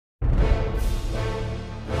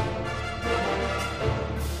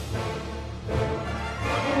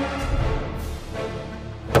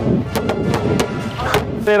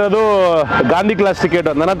ಹತ್ರ ಇರೋದು Gandhi class ticket,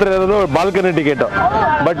 ನನ್ನ ಹತ್ರ ಇರೋದು ಬಾಲ್ಕನಿ ಟಿಕೆಟ್.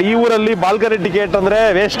 ಬಟ್ ಈ ಊರಲ್ಲಿ ಬಾಲ್ಕನಿ ಟಿಕೆಟ್ ಅಂದರೆ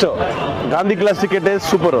waste, Gandhi class ticket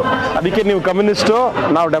super. ಅದಕ್ಕೆ ನೀವು ಕಮ್ಯುನಿಸ್ಟು,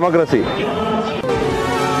 ನಾವು ಡೆಮೋಕ್ರಸಿ.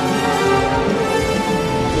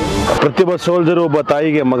 ಪ್ರತಿಯೊಬ್ಬ ಸೋಲ್ಜರು ಒಬ್ಬ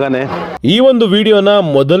ತಾಯಿಗೆ ಮಗನೇ. ಈ ಒಂದು ವಿಡಿಯೋನ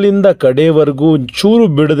ಮೊದಲಿಂದ ಕಡೆಯವರೆಗೂ ಚೂರು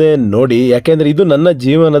ಬಿಡದೆ ನೋಡಿ, ಯಾಕೆಂದರೆ ಇದು ನನ್ನ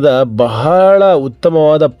ಜೀವನದ ಬಹಳ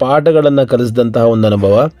ಉತ್ತಮವಾದ ಪಾಠಗಳನ್ನು ಕಲಿಸಿದಂತಹ ಒಂದು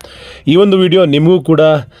ಅನುಭವ. ಈ ಒಂದು ವಿಡಿಯೋ ನಿಮಗೂ ಕೂಡ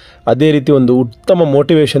ಅದೇ ರೀತಿ ಒಂದು ಉತ್ತಮ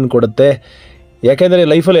ಮೋಟಿವೇಶನ್ ಕೊಡುತ್ತೆ. ಯಾಕೆಂದರೆ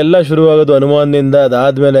ಲೈಫಲ್ಲಿ ಎಲ್ಲ ಶುರುವಾಗೋದು ಅನುಮಾನದಿಂದ,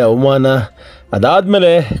 ಅದಾದಮೇಲೆ ಅವಮಾನ,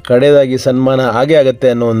 ಅದಾದಮೇಲೆ ಕಡೆಯದಾಗಿ ಸನ್ಮಾನ ಆಗೇ ಆಗುತ್ತೆ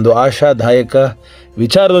ಅನ್ನೋ ಒಂದು ಆಶಾದಾಯಕ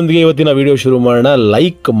ವಿಚಾರದೊಂದಿಗೆ ಇವತ್ತಿನ ವಿಡಿಯೋ ಶುರು ಮಾಡೋಣ.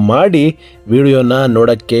 ಲೈಕ್ ಮಾಡಿ ವಿಡಿಯೋನ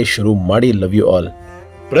ನೋಡೋಕ್ಕೆ ಶುರು ಮಾಡಿ. Love you all.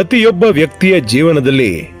 ಪ್ರತಿಯೊಬ್ಬ ವ್ಯಕ್ತಿಯ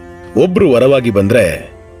ಜೀವನದಲ್ಲಿ ಒಬ್ರು ವರವಾಗಿ ಬಂದರೆ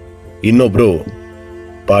ಇನ್ನೊಬ್ರು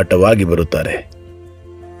ಪಾಠವಾಗಿ ಬರುತ್ತಾರೆ.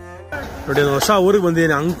 ನೋಡಿ, ಹೊಸ ಊರಿಗೆ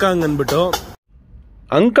ಬಂದಿದ್ದೀನಿ, ಅಂಕಾಂಗ್ ಅಂದ್ಬಿಟ್ಟು.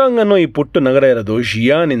 ಅಂಕಾಂಗ್ ಅನ್ನೋ ಈ ಪುಟ್ಟ ನಗರ ಇರೋದು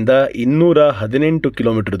ಶಿಯಾನಿಂದ 218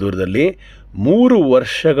 ಕಿಲೋಮೀಟರ್ ದೂರದಲ್ಲಿ. 3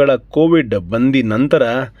 ವರ್ಷಗಳ ಕೋವಿಡ್ ಬಂದಿ ನಂತರ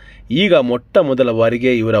ಈಗ ಮೊಟ್ಟ ಮೊದಲ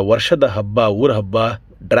ಬಾರಿಗೆ ಇವರ ವರ್ಷದ ಹಬ್ಬ, ಊರ ಹಬ್ಬ,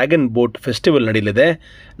 ಡ್ರ್ಯಾಗನ್ ಬೋಟ್ ಫೆಸ್ಟಿವಲ್ ನಡೀಲಿದೆ.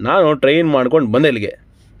 ನಾನು ಟ್ರೈನ್ ಮಾಡ್ಕೊಂಡು ಬಂದೆ ಇಲ್ಲಿಗೆ.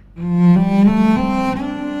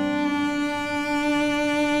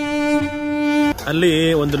 ಅಲ್ಲಿ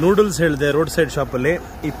ಒಂದು ನೂಡಲ್ಸ್ ಹೇಳಿದೆ ರೋಡ್ ಸೈಡ್ ಶಾಪಲ್ಲಿ.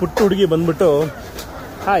 ಈ ಪುಟ್ಟ ಹುಡುಗಿ ಬಂದ್ಬಿಟ್ಟು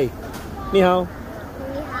ಹಾಯ್ ನೀ ಹಾವ್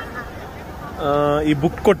ಈ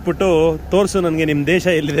ಬುಕ್ ಕೊಟ್ಬಿಟ್ಟು ತೋರಿಸು ನನಗೆ ನಿಮ್ಮ ದೇಶ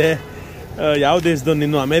ಎಲ್ಲಿದೆ, ಯಾವ ದೇಶದೋ,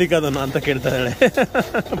 ನೀನು ಅಮೇರಿಕಾದನು ಅಂತ ಕೇಳ್ತಾ ಇದ್ದಾಳೆ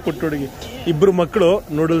ಪುಟ್ಟ ಹುಡುಗಿ. ಇಬ್ಬರು ಮಕ್ಕಳು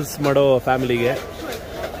ನೂಡಲ್ಸ್ ಮಾಡೋ ಫ್ಯಾಮಿಲಿಗೆ,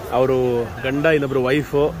 ಅವರು ಗಂಡ, ಇನ್ನೊಬ್ರು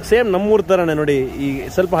ವೈಫು. ಸೇಮ್ ನಮ್ಮೂರ ಥರನೇ ನೋಡಿ. ಈ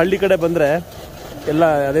ಸ್ವಲ್ಪ ಹಳ್ಳಿ ಕಡೆ ಬಂದರೆ ಎಲ್ಲ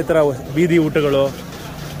ಅದೇ ಥರ ಬೀದಿ ಊಟಗಳು.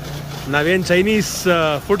 ನಾವೇನು ಚೈನೀಸ್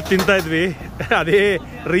ಫುಡ್ ತಿಂತಾ ಇದ್ವಿ, ಅದೇ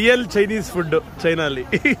ರಿಯಲ್ ಚೈನೀಸ್ ಫುಡ್ ಚೈನಲ್ಲಿ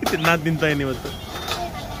ನಾನು ತಿಂತಾಯಿದ್ದೀನಿ ಇವತ್ತು.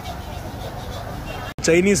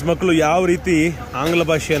 ಚೈನೀಸ್ ಮಕ್ಕಳು ಯಾವ ರೀತಿ ಆಂಗ್ಲ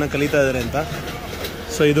ಭಾಷೆಯನ್ನು ಕಲಿತಾ ಇದ್ದಾರೆ ಅಂತ.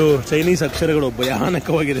 ಸೊ ಇದು ಚೈನೀಸ್ ಅಕ್ಷರಗಳು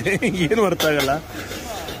ಭಯಾನಕವಾಗಿದೆ, ಏನು ಅರ್ಥ ಆಗಲ್ಲ.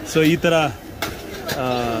 ಸೊ ಈ ಥರ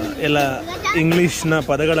ಎಲ್ಲ ಇಂಗ್ಲೀಷ್ನ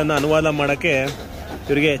ಪದಗಳನ್ನು ಅನುವಾದ ಮಾಡೋಕ್ಕೆ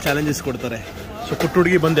ಇವರಿಗೆ ಚಾಲೆಂಜಸ್ ಕೊಡ್ತಾರೆ. ಸೊ ಪುಟ್ಟ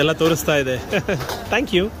ಹುಡುಗಿ ಬಂದೆಲ್ಲ ತೋರಿಸ್ತಾ ಇದೆ.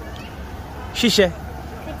 Thank you ಶಿಶೆ.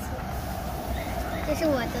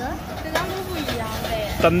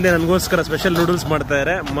 ತಂದೆ ನನಗೋಸ್ಕರ ಸ್ಪೆಷಲ್ ನೂಡಲ್ಸ್ ಮಾಡ್ತಾ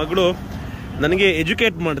ಇದ್ದಾರೆ. ಮಗಳು ನನಗೆ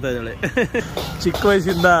ಎಜುಕೇಟ್ ಮಾಡ್ತಾ ಇದ್ದಾಳೆ. ಚಿಕ್ಕ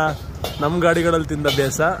ವಯಸ್ಸಿಂದ ನಮ್ಮ ಗಾಡಿಗಳಲ್ಲಿ ತಿಂದ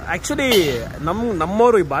ಅಭ್ಯಾಸ. ಆ್ಯಕ್ಚುಲಿ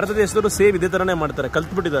ನಮ್ಮವರು ಈ ಭಾರತ ದೇಶದವರು ಸೇಮ್ ಇದೇ ಥರನೇ ಮಾಡ್ತಾರೆ,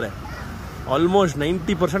 ಕಲ್ತ್ಬಿಟ್ಟಿದ್ದಾರೆ. ಆಲ್ಮೋಸ್ಟ್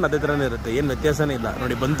 90% ಅದೇ ಥರನೇ ಇರುತ್ತೆ, ಏನು ವ್ಯತ್ಯಾಸನೇ ಇಲ್ಲ.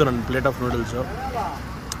 ನೋಡಿ, ಬಂತು ನನ್ನ ಪ್ಲೇಟ್ ಆಫ್ ನೂಡಲ್ಸು.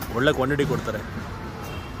 ಒಳ್ಳೆ ಕ್ವಾಂಟಿಟಿ ಕೊಡ್ತಾರೆ.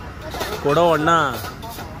 ಕೊಡೋ ಅಣ್ಣ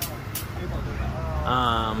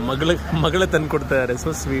ಮಗಳೇ ತಂದು ಕೊಡ್ತಾ ಇದ್ದಾರೆ. So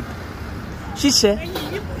sweet. ಶಿಶೆ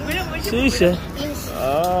ಶಿಶೆ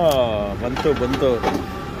ಬಂತು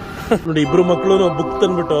ನೋಡಿ. ಇಬ್ರು ಮಕ್ಕಳು ಬುಕ್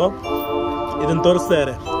ತಂದ್ಬಿಟ್ಟು ಇದನ್ನ ತೋರಿಸ್ತಾ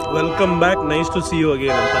ಇದ್ದಾರೆ. Welcome back, nice to C you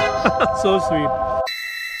again ಅಂತ. So sweet.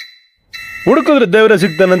 ಹುಡುಕಿದ್ರೆ ದೇವರೇ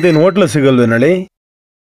ಸಿಗ್ತಾನಂತ ಏನು ಹೋಟ್ಲ ಸಿಗಲ್ವೇ ನಳಿ?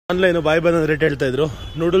 ಆನ್ಲೈನು ಬಾಯ್ ಬಂದ ರೇಟ್ ಹೇಳ್ತಾ ಇದ್ರು.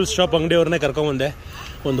 ನೂಡಲ್ಸ್ ಶಾಪ್ ಅಂಗಡಿಯವ್ರನ್ನೇ ಕರ್ಕೊಂಬಂದೆ,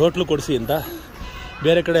 ಒಂದು ಹೋಟ್ಲು ಕೊಡಿಸಿ ಅಂತ.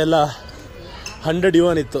 ಬೇರೆ ಕಡೆ ಎಲ್ಲ 100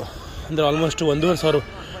 ಯುವಾನ್ ಇತ್ತು, ಅಂದರೆ ಆಲ್ಮೋಸ್ಟ್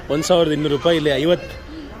 1,200 ರೂಪಾಯಿ. ಇಲ್ಲಿ 50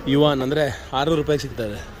 ಯುವಾನ್ ಅಂದರೆ 600 ರೂಪಾಯಿಗೆ ಸಿಗ್ತಾ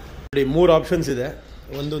ಇದೆ. ನೋಡಿ, 3 ಆಪ್ಷನ್ಸ್ ಇದೆ.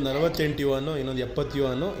 ಒಂದು 48 ಯುವಾನು, ಇನ್ನೊಂದು 70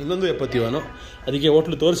 ಯುವಾನು, ಇನ್ನೊಂದು 70 ಯುವಾನು. ಅದಕ್ಕೆ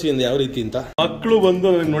ಹೋಟ್ಲು ತೋರಿಸಿ ಅಂದ ಯಾವ ರೀತಿ ಅಂತ. ಮಕ್ಕಳು ಬಂದು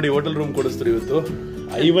ನನಗೆ ನೋಡಿ ಹೋಟೆಲ್ ರೂಮ್ ಕೊಡಿಸ್ತಾರೆ ಇವತ್ತು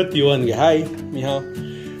 50 ಯುವಾನ್ಗೆ. Hi Miha.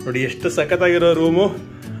 ನೋಡಿ ಎಷ್ಟು ಸಖತ್ತಾಗಿರೋ ರೂಮು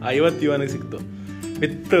 50 ಯುವಾನಿಗೆ ಸಿಕ್ತು.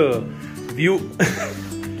 With view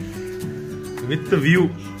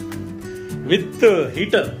with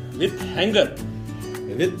heater, with hanger,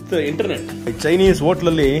 with internet. Chinese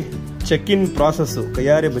ಹೋಟ್ಲಲ್ಲಿ ಚೆಕ್ ಇನ್ ಪ್ರಾಸೆಸ್ಸು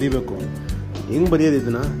ಕೈಯಾರೆ ಬರೀಬೇಕು. ಹೆಂಗೆ ಬರೆಯೋದು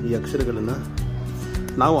ಇದನ್ನ, ಈ ಅಕ್ಷರಗಳನ್ನು?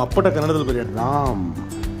 ನಾವು ಅಪ್ಪಟ ಕನ್ನಡದಲ್ಲಿ ಬರೆಯೋಣ. ರಾಮ್.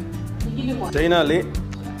 ಚೈನಾಲಿ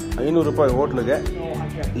 500 ರೂಪಾಯಿ ಹೋಟ್ಲಿಗೆ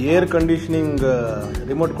ಏರ್ ಕಂಡೀಷನಿಂಗ್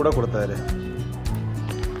ರಿಮೋಟ್ ಕೂಡ ಕೊಡ್ತಾ ಇದ್ದಾರೆ.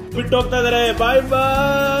 ಬಿಟ್ಟು ಹೋಗ್ತಾ ಇದ್ದಾರೆ. ಬಾಯ್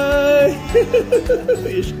ಬಾಯ್.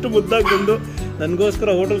 ಎಷ್ಟು ಮುದ್ದಾಗಿ ಬಂದು ನನಗೋಸ್ಕರ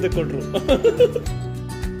ಹೋಟೆಲ್ ತೆಕ್ಕೊಟ್ರು.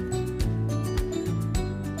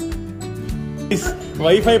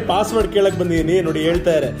 ವೈಫೈ ಪಾಸ್ವರ್ಡ್ ಕೇಳಕ್ ಬಂದಿದ್ದೀನಿ. ನೋಡಿ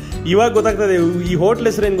ಹೇಳ್ತಾ ಇದ್ದಾರೆ. ಇವಾಗ ಗೊತ್ತಾಗ್ತದೆ ಈ ಹೋಟ್ಲ್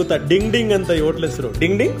ಹೆಸರು ಏನ್ ಗೊತ್ತಾ? ಡಿಂಗ್ ಡಿಂಗ್ ಅಂತ ಈ ಹೋಟ್ಲ್ ಹೆಸರು.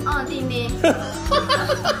 Ding ding.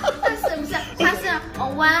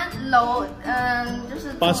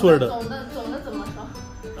 Password.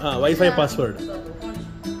 Wifi password.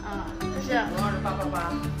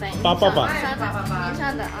 ಪಾಪಾ.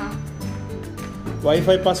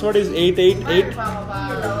 ವೈಫೈ ಪಾಸ್ವರ್ಡ್ ಇಸ್ 888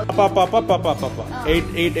 ಪಾಪಾ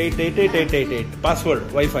 88888888 ಪಾಸ್ವರ್ಡ್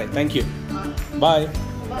ವೈಫೈ. Thank you. ಬಾಯ್.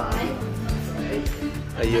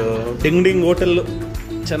 ಅಯ್ಯೋ, ಡಿಂಗ್ ಡಿಂಗ್ ಹೋಟೆಲ್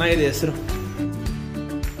ಚೆನ್ನಾಗಿದೆ ಹೆಸರು.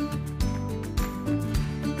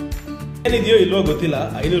 ಏನಿದೆಯೋ ಇಲ್ವೋ ಗೊತ್ತಿಲ್ಲ.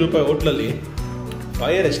 500 ರೂಪಾಯಿ ಹೋಟ್ಲಲ್ಲಿ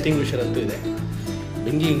ಫೈರ್ ಎಸ್ಟಿಂಗ್ವಿಷರ್ ಅಂತೂ ಇದೆ.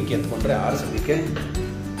 ಬೆಂಕಿ ಗಿಂಕಿ ಅಂದ್ಕೊಂಡ್ರೆ ಆರಿಸೋದಕ್ಕೆ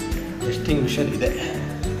ಎಸ್ಟಿಂಗ್ವಿಷರ್ ಇದೆ.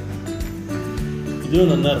 ಇದು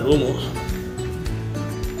ನನ್ನ ರೂಮು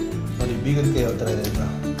ನೋಡಿ, ಬೀಗಕ್ಕೆ ಯಾವ ಥರ ಇದೆ ಅಂತ.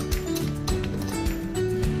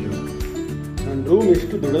 ನನ್ನ ರೂಮ್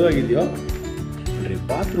ಎಷ್ಟು ದೊಡ್ಡದಾಗಿದೆಯೋ ನೋಡ್ರಿ.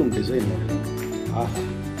 ಬಾತ್ರೂಮ್ ಡಿಸೈನ್ ನೋಡಿ, ಆಹಾ,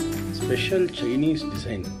 ಸ್ಪೆಷಲ್ ಚೈನೀಸ್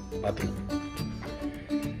ಡಿಸೈನ್ ಬಾತ್ರೂಮ್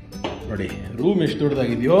ನೋಡಿ. ರೂಮ್ ಎಷ್ಟು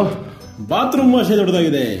ದೊಡ್ಡದಾಗಿದೆಯೋ ಬಾತ್ರೂಮ್ ಅಷ್ಟೇ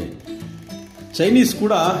ದೊಡ್ಡದಾಗಿದೆ. ಚೈನೀಸ್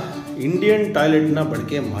ಕೂಡ ಇಂಡಿಯನ್ ಟಾಯ್ಲೆಟ್ನ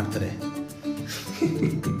ಬಳಕೆ ಮಾಡ್ತಾರೆ.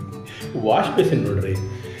 ವಾಶ್ ಬೇಸಿನ್ ನೋಡ್ರಿ,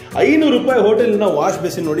 500 ರೂಪಾಯಿ ಹೋಟೆಲ್ನ ವಾಶ್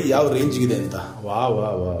ಬೇಸಿನ್ ನೋಡಿ ಯಾವ ರೇಂಜ್ಗಿದೆ ಅಂತ. ವಾ ವಾ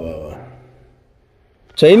ವಾ ವಾ ವಾ.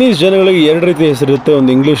 ಚೈನೀಸ್ ಜನಗಳಿಗೆ 2 ರೀತಿ ಹೆಸರಿರುತ್ತೆ,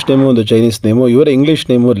 ಒಂದು ಇಂಗ್ಲೀಷ್ ನೇಮು, ಒಂದು ಚೈನೀಸ್ ನೇಮು. ಇವರ ಇಂಗ್ಲೀಷ್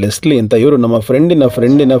ನೇಮು ಲೆಸ್ಲಿ ಅಂತ. ಇವರು ನಮ್ಮ ಫ್ರೆಂಡಿನ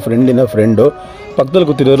ಫ್ರೆಂಡು. ಪಕ್ಕದಲ್ಲಿ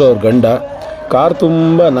ಕೂತಿರೋರು ಅವ್ರ ಗಂಡ. ಕಾರ್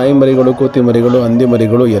ತುಂಬ ನಾಯಿ ಮರಿಗಳು, ಕೋತಿ ಮರಿಗಳು, ಹಂದಿ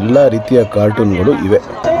ಮರಿಗಳು, ಎಲ್ಲ ರೀತಿಯ ಕಾರ್ಟೂನ್ಗಳು ಇವೆ.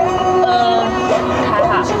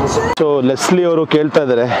 ಸೊ ಲೆಸ್ಲಿ ಅವರು ಕೇಳ್ತಾ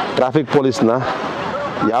ಇದ್ದಾರೆ ಟ್ರಾಫಿಕ್ ಪೊಲೀಸ್ನ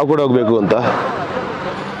ಯಾವ ಕಡೆ ಹೋಗಬೇಕು ಅಂತ.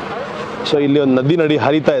 ಸೊ ಇಲ್ಲಿ ಒಂದು ನದಿ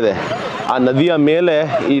ಹರಿತಾ ಇದೆ. ಆ ನದಿಯ ಮೇಲೆ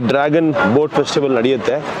ಈ ಡ್ರ್ಯಾಗನ್ ಬೋಟ್ ಫೆಸ್ಟಿವಲ್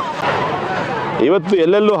ನಡೆಯುತ್ತೆ. ಇವತ್ತು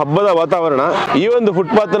ಎಲ್ಲೆಲ್ಲೂ ಹಬ್ಬದ ವಾತಾವರಣ. ಈ ಒಂದು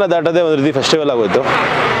ಫುಟ್ಪಾತ್ನ ದಾಟದೆ ಒಂದು ರೀತಿ ಫೆಸ್ಟಿವಲ್ ಆಗೋಯ್ತು.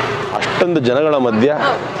 ಅಷ್ಟೊಂದು ಜನಗಳ ಮಧ್ಯ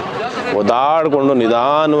ಓದಾಡ್ಕೊಂಡು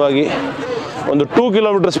ನಿಧಾನವಾಗಿ ಒಂದು 2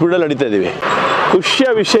 ಕಿಲೋಮೀಟರ್ ಸ್ಪೀಡಲ್ಲಿ ನಡೀತಾ ಇದ್ದೀವಿ. ಖುಷಿಯ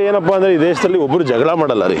ವಿಷಯ ಏನಪ್ಪ ಅಂದರೆ, ಈ ದೇಶದಲ್ಲಿ ಒಬ್ಬರು ಜಗಳ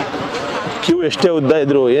ಮಾಡಲ್ಲ ರೀ. ಕ್ಯೂ ಎಷ್ಟೇ ಉದ್ದ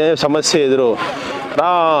ಇದ್ರು, ಏನೇ ಸಮಸ್ಯೆ ಇದ್ರು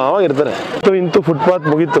ಆರಾಮಾಗಿರ್ತಾರೆ. ಇಂತೂ ಫುಟ್ಪಾತ್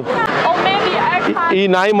ಮುಗೀತು. ಈ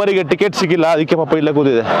ನಾಯಿ ಮರಿಗೆ ಟಿಕೆಟ್ ಸಿಕ್ಕಿಲ್ಲ, ಅದಕ್ಕೆ ಪಾಪ ಇಲ್ಲೇ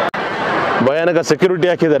ಕೂತಿದೆ. ಭಯಾನಕ ಸೆಕ್ಯೂರಿಟಿ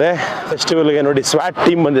ಹಾಕಿದ್ದಾರೆ ಫೆಸ್ಟಿವಲ್ಗೆ. ನೋಡಿ, ಸ್ವಾಟ್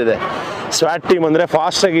ಟೀಮ್ ಬಂದಿದೆ. ಸ್ವಾಟ್ ಟೀಮ್ ಅಂದರೆ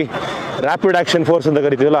ಫಾಸ್ಟಾಗಿ ರ್ಯಾಪಿಡ್ ಆ್ಯಕ್ಷನ್ ಫೋರ್ಸ್ ಅಂತ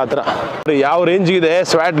ಕರಿತೀವಲ್ಲ, ಆ ಥರ. ಯಾವ ರೇಂಜಿಗಿದೆ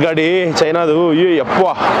ಸ್ವಾಟ್ ಗಾಡಿ ಚೈನಾದು. ಯಪ್ಪ,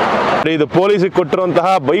 ಇದು ಪೊಲೀಸಿಗೆ ಕೊಟ್ಟಿರುವಂತಹ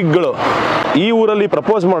ಬೈಕ್ಗಳು. ಈ ಊರಲ್ಲಿ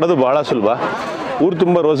ಪ್ರಪೋಸ್ ಮಾಡೋದು ಭಾಳ ಸುಲಭ. ಊರು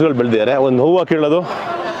ತುಂಬ ರೋಸ್ಗಳು ಬೆಳೆದಿದ್ದಾರೆ. ಒಂದು ಹೂವು ಕೀಳೋದು,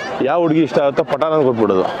 ಯಾವ ಹುಡುಗಿ ಇಷ್ಟ ಆಗುತ್ತೋ ಪಟಾನ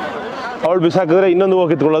ಕೊಟ್ಬಿಡೋದು. ಅವಳು ಬಿಸಾಕಿದ್ರೆ ಇನ್ನೊಂದು ಹೂವು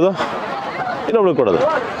ಕಿತ್ಕೊಳ್ಳೋದು, ಇನ್ನೊಬ್ಳು ಕೊಡೋದು.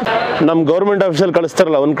 ನಮ್ಮ ಗೌರ್ಮೆಂಟ್ ಆಫೀಸಲ್ಲಿ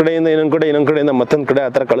ಕಳಿಸ್ತಾರಲ್ಲ, ಒಂದು ಕಡೆಯಿಂದ ಇನ್ನೊಂದು ಕಡೆಯಿಂದ ಮತ್ತೊಂದು ಕಡೆ, ಆ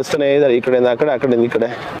ಥರ ಕಳಿಸ್ತಾನೆ ಇದ್ದಾರೆ. ಈ ಕಡೆಯಿಂದ ಆ ಕಡೆ, ಆ ಕಡೆಯಿಂದ ಈ ಕಡೆ.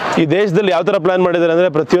 ಈ ದೇಶದಲ್ಲಿ ಯಾವ ಥರ ಪ್ಲ್ಯಾನ್ ಮಾಡಿದ್ದಾರೆ ಅಂದರೆ,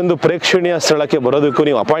 ಪ್ರತಿಯೊಂದು ಪ್ರೇಕ್ಷಣೀಯ ಸ್ಥಳಕ್ಕೆ ಬರೋದಕ್ಕೂ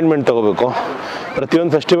ನೀವು ಅಪಾಯಿಂಟ್ಮೆಂಟ್ ತೊಗೋಬೇಕು.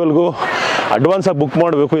 ಪ್ರತಿಯೊಂದು ಫೆಸ್ಟಿವಲ್ಗೂ ಅಡ್ವಾನ್ಸಾಗಿ ಬುಕ್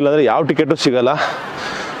ಮಾಡಬೇಕು, ಇಲ್ಲಾಂದರೆ ಯಾವ ಟಿಕೆಟು ಸಿಗೋಲ್ಲ.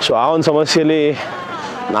 ಸೊ ಆ ಒಂದು ಸಮಸ್ಯೆಯಲ್ಲಿ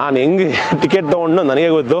ನಾನು ಹೆಂಗೆ ಟಿಕೆಟ್ ತೊಗೊಂಡು ನನಗೆ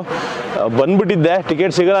ಗೊತ್ತು. ಬಂದ್ಬಿಟ್ಟಿದ್ದೆ,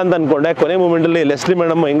 ಟಿಕೆಟ್ ಸಿಗಲ್ಲ ಅಂತ ಅಂದ್ಕೊಂಡೆ. ಕೊನೆ ಮೂಮೆಂಟಲ್ಲಿ ಲೆಸ್ಲಿ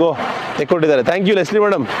ಮೇಡಮ್ ಹೆಂಗೋ ತೆಕ್ಕೊಟ್ಟಿದ್ದಾರೆ. Thank you Leslie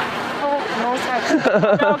madam.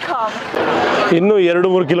 ಇನ್ನೂ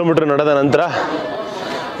 2-3 ಕಿಲೋಮೀಟರ್ ನಡೆದ ನಂತರ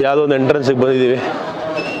ಯಾವುದೋ ಒಂದು ಎಂಟ್ರೆನ್ಸಿಗೆ ಬಂದಿದ್ದೀವಿ.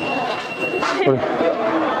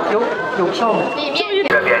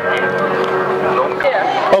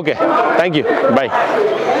 ಓಕೆ, ಥ್ಯಾಂಕ್ ಯು, ಬಾಯ್.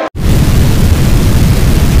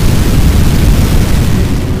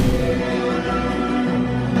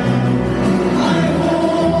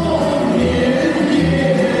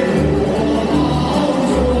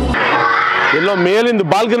 ಎಲ್ಲೋ ಮೇಲಿಂದ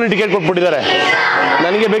ಬಾಲ್ಕನಿ ಟಿಕೆಟ್ ಕೊಟ್ಬಿಟ್ಟಿದ್ದಾರೆ.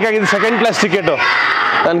 ನನಗೆ ಬೇಕಾಗಿದ್ದು 2nd ಕ್ಲಾಸ್ ಟಿಕೆಟು.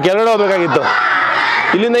 ನಾನು ಕೆಳಗಡೆ ಹೋಗ್ಬೇಕಾಗಿತ್ತು.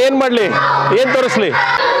 ಇಲ್ಲಿಂದ ಏನು ಮಾಡಲಿ, ಏನು ತೋರಿಸ್ಲಿ?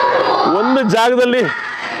 ಒಂದು ಜಾಗದಲ್ಲಿ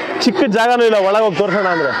ಚಿಕ್ಕ ಜಾಗನೂ ಇಲ್ಲ ಒಳಗೆ ಹೋಗಿ ತೋರಿಸೋಣ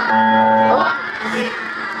ಅಂದರೆ.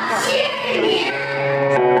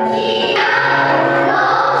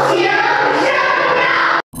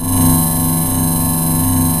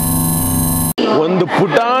 ಒಂದು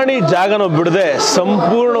ಪುಟಾಣಿ ಜಾಗನೂ ಬಿಡದೆ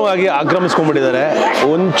ಸಂಪೂರ್ಣವಾಗಿ ಆಕ್ರಮಿಸ್ಕೊಂಡ್ಬಿಟ್ಟಿದ್ದಾರೆ.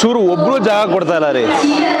 ಒಂಚೂರು ಒಬ್ರು ಜಾಗ ಕೊಡ್ತಾ ಇಲ್ಲ ರೀ.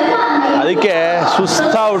 ಅದಕ್ಕೆ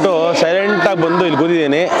ಸುಸ್ತಾಗ್ಬಿಟ್ಟು ಸೈಲೆಂಟಾಗಿ ಬಂದು ಇಲ್ಲಿ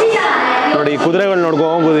ಕೂತಿದ್ದೀನಿ. ನೋಡಿ, ಕುದುರೆಗಳು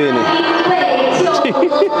ನೋಡ್ಕೊಂಡು ಕೂತಿದ್ದೀನಿ.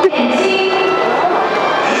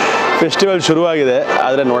 ಫೆಸ್ಟಿವಲ್ ಶುರುವಾಗಿದೆ,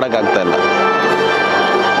 ಆದರೆ ನೋಡೋಕ್ಕಾಗ್ತಾ ಇಲ್ಲ,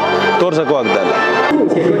 ತೋರ್ಸೋಕ್ಕೂ ಆಗ್ತಾ ಇಲ್ಲ.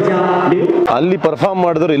 ಅಲ್ಲಿ ಪರ್ಫಾರ್ಮ್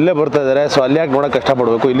ಮಾಡಿದ್ರು ಇಲ್ಲೇ ಬರ್ತಾ ಇದ್ದಾರೆ. ಸೊ ಅಲ್ಲಿ ಯಾಕೆ ನೋಡೋಕೆ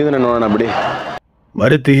ಕಷ್ಟಪಡಬೇಕು, ಇಲ್ಲಿಂದನೇ ನೋಡೋಣ ಬಿಡಿ.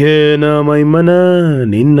 ಮರೆತಿಯೇನ ಮೈಮನ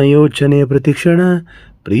ನಿನ್ನ ಯೋಚನೆಯ ಪ್ರತಿಕ್ಷಣ,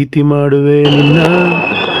 ಪ್ರೀತಿ ಮಾಡುವೆ ನಿನ್ನ.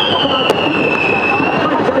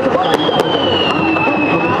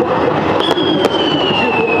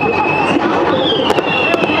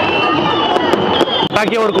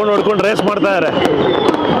 ಪಟಾಕಿ ಹೊಡ್ಕೊಂಡು ರೇಸ್ ಮಾಡ್ತಾ ಇದ್ದಾರೆ.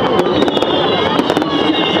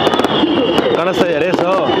 ಕಾಣಿಸ್ತಾ ಇದೆ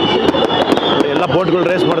ರೇಸು. ಎಲ್ಲ ಬೋಟ್ಗಳು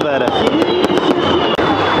ರೇಸ್ ಮಾಡ್ತಾ ಇದ್ದಾರೆ.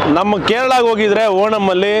 ನಮ್ಮ ಕೇರಳಾಗ ಹೋಗಿದ್ರೆ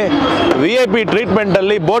ಓಣಮಲ್ಲಿ VIP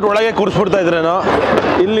ಟ್ರೀಟ್ಮೆಂಟಲ್ಲಿ ಬೋಟ್ ಒಳಗೆ ಕೂರಿಸ್ಬಿಡ್ತಾ ಇದ್ರೇನೋ.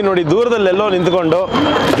 ಇಲ್ಲಿ ನೋಡಿ, ದೂರದಲ್ಲೆಲ್ಲೋ ನಿಂತ್ಕೊಂಡು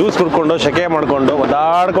ಜ್ಯೂಸ್ ಕುಡ್ಕೊಂಡು ಶೆಕೆ ಮಾಡಿಕೊಂಡು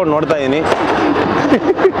ಒದ್ದಾಡ್ಕೊಂಡು ನೋಡ್ತಾ ಇದ್ದೀನಿ.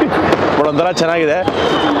 ಒಂಥರ ಚೆನ್ನಾಗಿದೆ.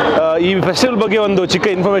 ಈ ಫೆಸ್ಟಿವಲ್ ಬಗ್ಗೆ ಒಂದು ಚಿಕ್ಕ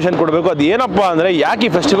ಇನ್ಫಾರ್ಮೇಷನ್ ಕೊಡಬೇಕು. ಅದು ಏನಪ್ಪ ಅಂದರೆ, ಯಾಕೆ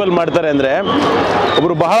ಈ ಫೆಸ್ಟಿವಲ್ ಮಾಡ್ತಾರೆ ಅಂದರೆ,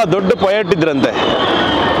 ಒಬ್ಬರು ಬಹಳ ದೊಡ್ಡ ಪೊಯೆಟ್ ಇದ್ರಂತೆ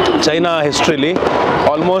ಚೈನಾ ಹಿಸ್ಟ್ರಿಲಿ,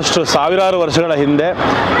 ಆಲ್ಮೋಸ್ಟ್ 1000 ವರ್ಷಗಳ ಹಿಂದೆ.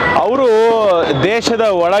 ಅವರು ದೇಶದ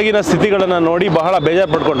ಒಳಗಿನ ಸ್ಥಿತಿಗಳನ್ನು ನೋಡಿ ಬಹಳ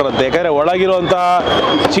ಬೇಜಾರು ಪಡ್ಕೊಂಡ್ರಂತೆ. ಯಾಕಂದರೆ ಒಳಗಿರುವಂಥ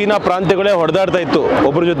ಚೀನಾ ಪ್ರಾಂತ್ಯಗಳೇ ಹೊಡೆದಾಡ್ತಾ ಇತ್ತು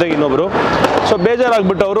ಒಬ್ಬರ ಜೊತೆಗೆ ಇನ್ನೊಬ್ಬರು. ಸೊ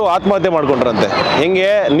ಬೇಜಾರಾಗ್ಬಿಟ್ಟು ಅವರು ಆತ್ಮಹತ್ಯೆ ಮಾಡ್ಕೊಂಡ್ರಂತೆ.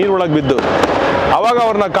 ಹೆಂಗೆ, ನೀರೊಳಗೆ ಬಿದ್ದು. ಅವಾಗ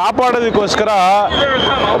ಅವ್ರನ್ನ ಕಾಪಾಡೋದಕ್ಕೋಸ್ಕರ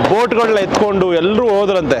ಬೋಟ್ಗಳನ್ನ ಎತ್ಕೊಂಡು ಎಲ್ಲರೂ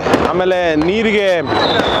ಹೋದ್ರಂತೆ. ಆಮೇಲೆ ನೀರಿಗೆ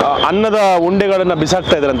ಅನ್ನದ ಉಂಡೆಗಳನ್ನು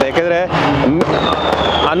ಬಿಸಾಕ್ತಾ ಇದ್ರಂತೆ. ಯಾಕೆಂದರೆ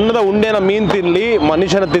ಅನ್ನದ ಉಂಡೆನ ಮೀನು ತಿನ್ನಲಿ,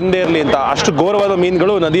 ಮನುಷ್ಯನ ತಿಂದೇ ಇರಲಿ ಅಂತ ಅಷ್ಟು ಘೋರವಾದ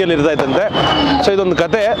ಮೀನುಗಳು ನದಿಯಲ್ಲಿ ಇರ್ತಾ ಇತ್ತಂತೆ. ಸೊ ಇದೊಂದು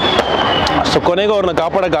ಕತೆ. ಸೊ ಕೊನೆಗೂ ಅವ್ರನ್ನ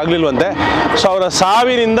ಕಾಪಾಡೋಕ್ಕಾಗಲಿಲ್ವಂತೆ. ಸೊ ಅವರ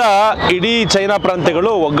ಸಾವಿನಿಂದ ಇಡೀ ಚೈನಾ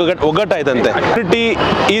ಪ್ರಾಂತ್ಯಗಳು ಒಗ್ಗಟ್ಟಾಯ್ತಂತೆ. ಯುನಿಟಿ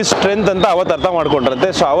ಈ ಸ್ಟ್ರೆಂತ್ ಅಂತ ಅವತ್ತು ಅರ್ಥ ಮಾಡ್ಕೊಂಡ್ರಂತೆ.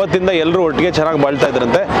 ಸೊ ಅವತ್ತಿಂದ ಎಲ್ಲರೂ ಒಟ್ಟಿಗೆ ಚೆನ್ನಾಗಿ ಬಾಳ್ತಾ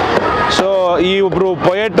ಇದ್ರಂತೆ. ಸೊ ಈ ಒಬ್ಬರು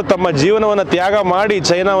ಪೊಯೆಟ್ ತಮ್ಮ ಜೀವನವನ್ನು ತ್ಯಾಗ ಮಾಡಿ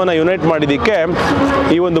ಚೈನಾವನ್ನು ಯುನೈಟ್ ಮಾಡಿದ್ದಕ್ಕೆ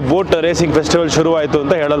ಈ ಒಂದು ಬೋಟ್ ರೇಸಿಂಗ್ ಫೆಸ್ಟಿವಲ್ ಶುರುವಾಯಿತು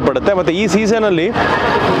ಅಂತ ಹೇಳಲ್ಪಡುತ್ತೆ. ಮತ್ತು ಈ ಸೀಸನಲ್ಲಿ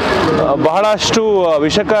ಬಹಳಷ್ಟು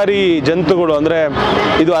ವಿಷಕಾರಿ ಜಂತುಗಳು, ಅಂದರೆ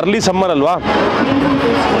ಇದು ಅರ್ಲಿ ಸಮ್ಮರ್ ಅಲ್ವಾ,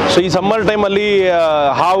 ಸೊ ಈ ಸಮ್ಮರ್ ಟೈಮಲ್ಲಿ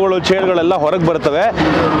ಹಾವುಗಳು, ಚೇಳುಗಳೆಲ್ಲ ಹೊರಗೆ ಬರ್ತವೆ.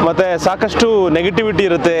 ಮತ್ತು ಸಾಕಷ್ಟು ನೆಗೆಟಿವಿಟಿ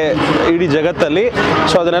ಇರುತ್ತೆ ಇಡೀ ಜಗತ್ತಲ್ಲಿ.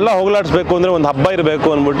 ಸೊ ಅದನ್ನೆಲ್ಲ ಹೋಗಲಾಡಿಸ್ಬೇಕು ಅಂದರೆ ಒಂದು ಹಬ್ಬ ಇರಬೇಕು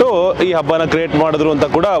ಅಂದ್ಬಿಟ್ಟು ಈ ಹಬ್ಬನ ಕ್ರಿಯೇಟ್ ಮಾಡಿದ್ರು ಅಂತ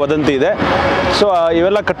ಕೂಡ ವದಂತಿ ಇದೆ. ಸೊ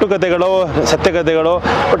ಇವೆಲ್ಲ ಕಟ್ಟುಕತೆಗಳು, ಸತ್ಯಕತೆಗಳು,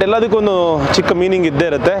 ಬಟ್ ಎಲ್ಲದಕ್ಕೊಂದು ಚಿಕ್ಕ ಮೀನಿಂಗ್ ಇದ್ದೇ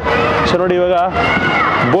ಇರುತ್ತೆ. ಸೊ ನೋಡಿ, ಇವಾಗ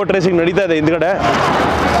ಬೋಟ್ ರೇಸಿಂಗ್ ನಡೀತಾ ಇದೆ ಹಿಂದ್ಗಡೆ.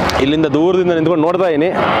 ಇಲ್ಲಿಂದ ದೂರದಿಂದ ನಿಂತ್ಕೊಂಡು ನೋಡ್ತಾ ಇದ್ದೀನಿ.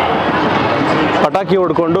 ಪಟಾಕಿ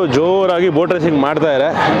ಹೊಡ್ಕೊಂಡು ಜೋರಾಗಿ ಬೋಟ್ ರೇಸಿಂಗ್ ಮಾಡ್ತಾ ಇದ್ದಾರೆ.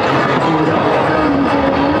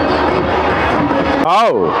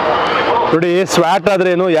 ನೋಡಿ, ಸ್ವ್ಯಾಟ್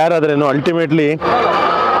ಆದ್ರೇನು ಯಾರಾದ್ರೇನು ಅಲ್ಟಿಮೇಟ್ಲಿ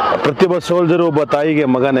ಪ್ರತಿಯೊಬ್ಬ ಸೋಲ್ಜರು ಒಬ್ಬ ತಾಯಿಗೆ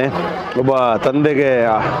ಮಗನೇ, ಒಬ್ಬ ತಂದೆಗೆ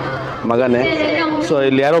ಮಗನೇ. ಸೊ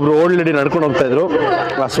ಇಲ್ಲಿ ಯಾರೊಬ್ರು ಓಲ್ಡ್ ಲೇಡಿ ನಡ್ಕೊಂಡು ಹೋಗ್ತಾ ಇದ್ರು.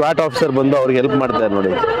 ಆ ಸ್ವ್ಯಾಟ್ ಆಫೀಸರ್ ಬಂದು ಅವ್ರಿಗೆ ಹೆಲ್ಪ್ ಮಾಡ್ತಾ ಇದ್ದಾರೆ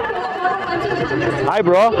ನೋಡಿ. ಹಾಯ್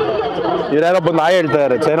ಬ್ರೋ, ಇವ್ರು ಯಾರೋ ಬಂದು ಹಾಯ್ ಹೇಳ್ತಾ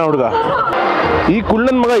ಇದ್ದಾರೆ, ಚೈನಾ ಹುಡುಗ. ಈ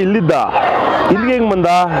ಕುಳ್ಳನ್ ಮಗ ಇಲ್ಲಿದ್ದ, ಇಲ್ಲಿಗೆ ಹೆಂಗ್ ಬಂದ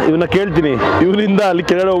ಇವನ್ನ ಕೇಳ್ತೀನಿ. ಇವರಿಂದ ಅಲ್ಲಿ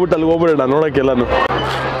ಕೆಳಗಡೆ ಹೋಗ್ಬಿಟ್ಟು ಅಲ್ಲಿ ಹೋಗ್ಬಿಡೋಣ ನೋಡೋಕ್ಕೆಲ್ಲಾನು.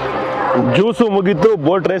 ಜ್ಯೂಸು ಮುಗೀತು,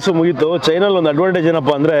 ಬೋಟ್ ರೇಸು ಮುಗೀತು. ಚೈನಲ್ಲಿ ಒಂದು ಅಡ್ವಾಂಟೇಜ್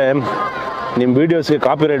ಏನಪ್ಪ ಅಂದರೆ ನಿಮ್ಮ ವೀಡಿಯೋಸ್ಗೆ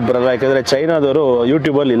ಕಾಪಿ ರೈಟ್ ಬರಲ್ಲ. ಯಾಕೆಂದರೆ ಚೈನಾದವರು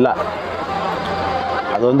ಯೂಟ್ಯೂಬಲ್ಲಿ ಇಲ್ಲ.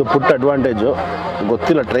 ಅದೊಂದು ಪುಟ್ಟ ಅಡ್ವಾಂಟೇಜು.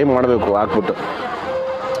 ಗೊತ್ತಿಲ್ಲ, ಟ್ರೈ ಮಾಡಬೇಕು ಹಾಕ್ಬಿಟ್ಟು.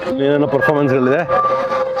 ಏನೇನೋ ಪರ್ಫಾರ್ಮೆನ್ಸ್ಗಳಿದೆ.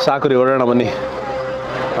 ಸಾಕು ರೀ, ಹೊರಡೋಣ ಬನ್ನಿ.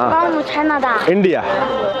 ಇಂಡಿಯಾ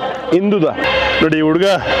ಹಿಂದುದ ನೋಡಿ, ಹುಡುಗ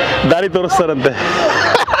ದಾರಿ ತೋರಿಸ್ತಾರಂತೆ.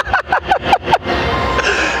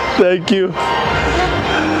 Thank you.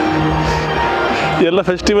 ಎಲ್ಲ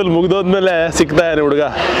ಫೆಸ್ಟಿವಲ್ ಮುಗ್ದೋದ್ಮೇಲೆ ಸಿಗ್ತಾ ಇದ್ದಾನೆ ಹುಡುಗ.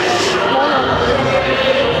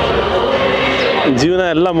 ಜೀವನ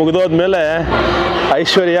ಎಲ್ಲ ಮುಗ್ದೋದ್ಮೇಲೆ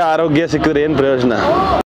ಐಶ್ವರ್ಯ, ಆರೋಗ್ಯ ಸಿಕ್ಕಿದ್ರೆ ಏನು ಪ್ರಯೋಜನ?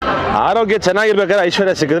 ಆರೋಗ್ಯ ಚೆನ್ನಾಗಿರ್ಬೇಕಾದ್ರೆ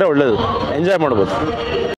ಐಶ್ವರ್ಯ ಸಿಕ್ಕಿದ್ರೆ ಒಳ್ಳೇದು, ಎಂಜಾಯ್ ಮಾಡ್ಬೋದು.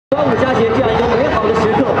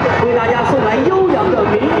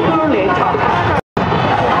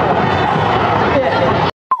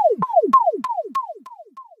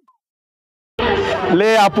 ಲೇ,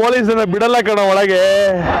 ಆ ಪೊಲೀಸ್ ಬಿಡಲ್ಲ ಕಣ ಒಳಗೆ.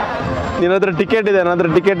 ನಿನ್ನ ಹತ್ರ ಟಿಕೆಟ್ ಇದೆ, ನನ್ನ ಹತ್ರ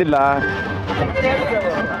ಟಿಕೆಟ್ ಇಲ್ಲ.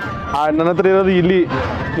 ನನ್ನ ಹತ್ರ ಇರೋದು ಇಲ್ಲಿ,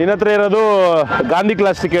 ನಿನ್ನ ಹತ್ರ ಇರೋದು ಗಾಂಧಿ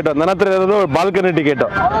ಕ್ಲಾಸ್ ಟಿಕೆಟ್, ನನ್ನ ಹತ್ರ ಇರೋದು ಬಾಲ್ಕನಿ ಟಿಕೆಟ್.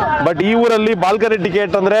 ಬಟ್ ಈ ಊರಲ್ಲಿ ಬಾಲ್ಕನಿ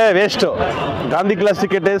ಟಿಕೆಟ್ ಅಂದರೆ waste, Gandhi class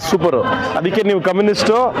ticket super. ಅದಕ್ಕೆ ನೀವು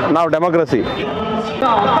ಕಮ್ಯುನಿಸ್ಟು, ನಾವು ಡೆಮೋಕ್ರಸಿ.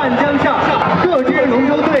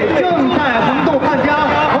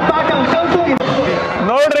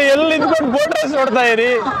 ನೋಡ್ರಿ, ಎಲ್ಲಿ ನಿಂತ್ಕೊಂಡು ಬೋಟ್ ರೇಸ್ ನೋಡ್ತಾ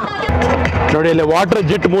ಇರಿ. ನೋಡಿ, ಇಲ್ಲಿ ವಾಟರ್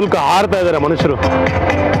ಜೆಟ್ ಮೂಲಕ ಹಾರ್ತಾ ಇದ್ದಾರೆ ಮನುಷ್ಯರು.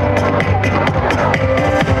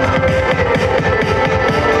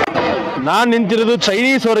 ನಾನು ನಿಂತಿರೋದು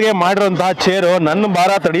ಚೈನೀಸ್ ಅವ್ರಿಗೆ ಮಾಡಿರೋಂತಹ ಚೇರು. ನನ್ನ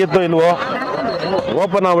ಭಾರ ತಡೆಯುತ್ತೋ ಇಲ್ವೋ,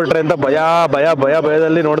 ಓಪನ್ ಆಗ್ಬಿಟ್ರೆ ಅಂತ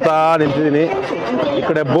ಭಯದಲ್ಲಿ ನೋಡ್ತಾ ನಿಂತಿದ್ದೀನಿ. ಈ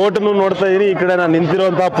ಕಡೆ ಬೋಟ್ನು ನೋಡ್ತಾ ಇದ್ದೀನಿ, ಈ ಕಡೆ ನಾನು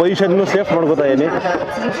ನಿಂತಿರೋಂತಹ ಪೊಸಿಷನ್ನು ಸೇಫ್ ಮಾಡ್ಕೋತಾ ಇದ್ದೀನಿ.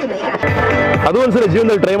 ಅದು ಒಂದ್ಸರಿ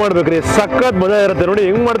ಜೀವನದಲ್ಲಿ ಟ್ರೈ ಮಾಡ್ಬೇಕ್ರಿ, ಸಖತ್ ಮಜಾ ಇರುತ್ತೆ. ನೋಡಿ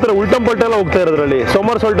ಹೆಂಗ್ ಮಾಡ್ತಾರೆ, ಉಲ್ಟಂ ಪಲ್ಟೆಲ್ಲ ಹೋಗ್ತಾ ಇರೋದ್ರಲ್ಲಿ,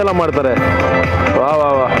 ಸೋಮರ್ ಸಾಲ್ಟ್ ಎಲ್ಲ ಮಾಡ್ತಾರೆ. ವಾ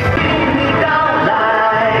ವಾ ವಾ.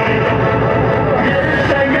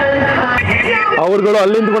 ಅವ್ರುಗಳು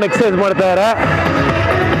ಅಲ್ಲಿ ನಿಂತ್ಕೊಂಡು ಎಕ್ಸರ್ಸೈಸ್ ಮಾಡ್ತಾ ಇದ್ದಾರೆ,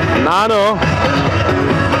 ನಾನು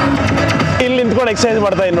ಇಲ್ಲಿ ನಿಂತ್ಕೊಂಡು ಎಕ್ಸರ್ಸೈಸ್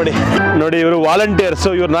ಮಾಡ್ತಾ ಇದ್ದೀನಿ. ನೋಡಿ ಇವರು ವಾಲಂಟಿಯರ್ಸ್,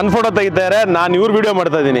 ಇವ್ರು ನನ್ನ ಫೋಟೋ ತೆಗಿತಾರೆ, ನಾನು ಇವ್ರ ವಿಡಿಯೋ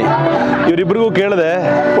ಮಾಡ್ತಾ ಇದ್ದೀನಿ. ಇವರಿಬ್ರಿಗೂ ಕೇಳಿದೆ,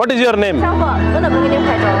 what is your name,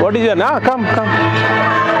 what is your come come.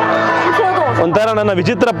 ಒಂಥರ ನನ್ನ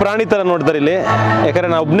ವಿಚಿತ್ರ ಪ್ರಾಣಿ ಥರ ನೋಡ್ತಾರೆ ಇಲ್ಲಿ,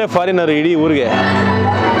 ಯಾಕಂದ್ರೆ ನಾನು ಒಬ್ಬನೇ ಫಾರಿನರ್ ಇಡೀ ಊರಿಗೆ.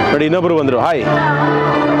 ನೋಡಿ ಇನ್ನೊಬ್ರು ಬಂದರು, hi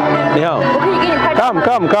come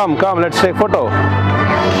come come come let's take photo.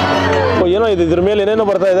 ಏನೋ ಇದು, ಇದ್ರ ಮೇಲೆ ಏನೇನೋ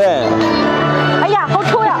ಬರ್ತಾ ಇದೆ.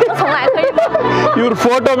 ಇವ್ರ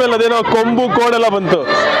ಫೋಟೋ ಮೇಲೆ ಅದೇನೋ ಕೊಂಬು ಕೋಡೆಲ್ಲ ಬಂತು.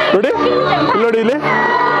 ನೋಡಿ ನೋಡಿ ಇಲ್ಲಿ,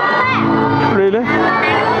 ನೋಡಿ ಇಲ್ಲಿ.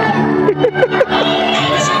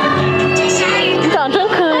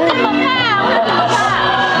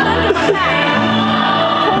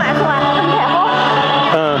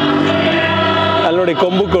 ಅಲ್ಲಿ ನೋಡಿ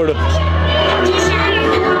ಕೊಂಬು ಕೋಡು.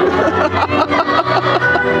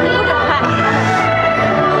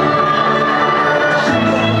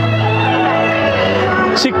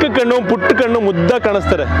 ಚಿಕ್ಕ ಕಣ್ಣು, ಪುಟ್ಟ ಕಣ್ಣು, ಮುದ್ದ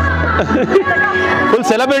ಕಾಣಿಸ್ತಾರೆ. ಫುಲ್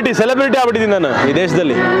ಸೆಲೆಬ್ರಿಟಿ ಆಗ್ಬಿಟ್ಟಿದ್ದೀನಿ ನಾನು ಈ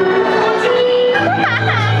ದೇಶದಲ್ಲಿ.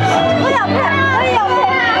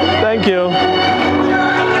 Thank you.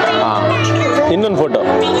 ಇನ್ನೊಂದು ಫೋಟೋ.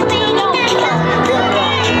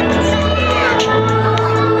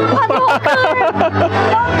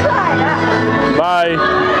 ಬಾಯ್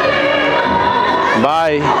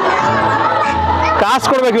ಬಾಯ್. ಕಾಸು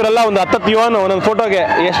ಕೊಡ್ಬೇಕು ಇವರೆಲ್ಲ, ಒಂದು 10 ಯುವಾನ್ ಒಂದೊಂದು ಫೋಟೋಗೆ.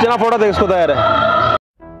 ಎಷ್ಟು ಜನ ಫೋಟೋ ತೆಗೆಸ್ಕೊತಾ ಇದ್ದಾರೆ.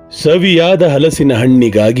 ಸವಿಯಾದ ಹಲಸಿನ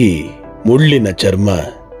ಹಣ್ಣಿಗಾಗಿ ಮುಳ್ಳಿನ ಚರ್ಮ,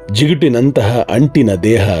 ಜಿಗುಟಿನಂತಹ ಅಂಟಿನ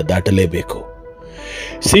ದೇಹ ದಾಟಲೇಬೇಕು.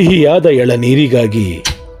 ಸಿಹಿಯಾದ ಎಳನೀರಿಗಾಗಿ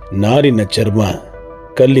ನಾರಿನ ಚರ್ಮ,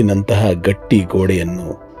 ಕಲ್ಲಿನಂತಹ ಗಟ್ಟಿ ಗೋಡೆಯನ್ನು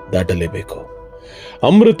ದಾಟಲೇಬೇಕು.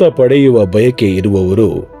 ಅಮೃತ ಪಡೆಯುವ ಬಯಕೆ ಇರುವವರು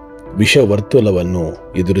ವಿಷವರ್ತುಲವನ್ನು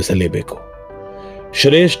ಎದುರಿಸಲೇಬೇಕು.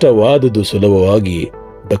 ಶ್ರೇಷ್ಠವಾದುದು ಸುಲಭವಾಗಿ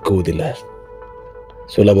ದಕ್ಕುವುದಿಲ್ಲ.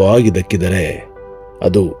 ಸುಲಭವಾಗಿ ದಕ್ಕಿದರೆ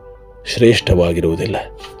ಅದು ಶ್ರೇಷ್ಠವಾಗಿರುವುದಿಲ್ಲ.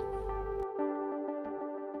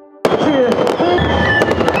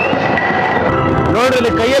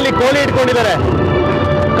 ನೋಡ್ರಿ, ಕೈಯಲ್ಲಿ ಕೋಳಿ ಇಟ್ಕೊಂಡಿದ್ದಾರೆ.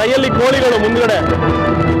 ಕೈಯಲ್ಲಿ ಕೋಳಿಗಳು ಮುಂದ್ಗಡೆ,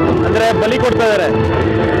 ಅಂದ್ರೆ ಬಲಿ ಕೊಡ್ತಾ ಇದ್ದಾರೆ.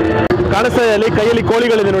 ಕಾಣಿಸ್ತಾ ಇದೆ ಅಲ್ಲಿ, ಕೈಯಲ್ಲಿ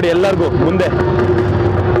ಕೋಳಿಗಳಿದೆ ನೋಡಿ ಎಲ್ಲರಿಗೂ ಮುಂದೆ.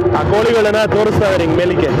 ಆ ಕೋಳಿಗಳನ್ನ ತೋರಿಸ್ತಾ ಇದ್ದಾರೆ ಹಿಂಗ್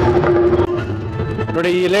ಮೇಲಿಕ್ಕೆ. ನೋಡಿ,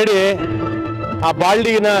 ಈ ಲೇಡಿ ಆ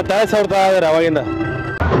ಬಾಲ್ಡಿನ ತಲೆ ಸವರ್ತಾ ಇದ್ದಾರೆ ಅವಾಗಿಂದ.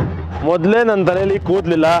 ಮೊದಲೇ ನನ್ನ ತಲೆಯಲ್ಲಿ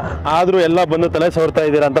ಕೂದಲಿಲ್ಲ, ಆದ್ರೂ ಎಲ್ಲ ಬಂದು ತಲೆ ಸವರ್ತಾ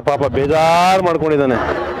ಇದ್ದೀರಾ ಅಂತ ಪಾಪ ಬೇಜಾರು ಮಾಡ್ಕೊಂಡಿದ್ದಾನೆ.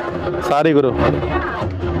 ಸಾರಿ ಗುರು,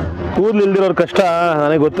 ಕೂದಲು ಇಲ್ದಿರೋರ್ ಕಷ್ಟ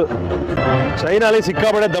ನನಗೆ ಗೊತ್ತು. ಚೈನಾಲಿ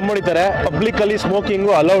ಸಿಕ್ಕಾಪಟ್ಟೆ ದಮ್ ಹೊಡಿತಾರೆ. ಪಬ್ಲಿಕ್ ಅಲ್ಲಿ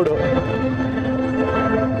ಸ್ಮೋಕಿಂಗು ಅಲೌಡ್.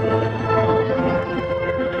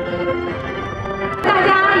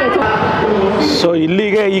 ಸೊ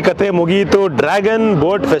ಇಲ್ಲಿಗೆ ಈ ಕತೆ ಮುಗಿಯಿತು. Dragon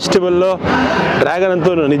boat festival. ಡ್ರ್ಯಾಗನ್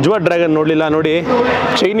ಅಂತೂ ನಿಜವಾದ ಡ್ರ್ಯಾಗನ್ ನೋಡಲಿಲ್ಲ. ನೋಡಿ,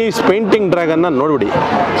 ಚೈನೀಸ್ ಪೇಂಟಿಂಗ್ ಡ್ರ್ಯಾಗನ್ನ ನೋಡ್ಬಿಡಿ.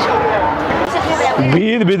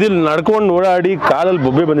 ಬೀದಿಲ್ ನಡ್ಕೊಂಡು ಓಡಾಡಿ ಕಾಲಲ್ಲಿ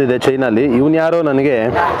ಬೊಬ್ಬೆ ಬಂದಿದೆ ಚೈನಾಲಿ. ಇವನು ಯಾರೋ ನನಗೆ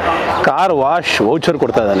ಕಾರ್ ವಾಶ್ ವೌಚರ್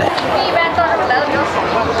ಕೊಡ್ತಾ ಇದ್ದಾನೆ.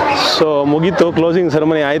 ಸೊ ಮುಗೀತು, ಕ್ಲೋಸಿಂಗ್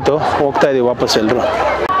ಸೆರೆಮನಿ ಆಯಿತು. ಹೋಗ್ತಾ ಇದೀವಿ ವಾಪಸ್ ಎಲ್ಲರೂ.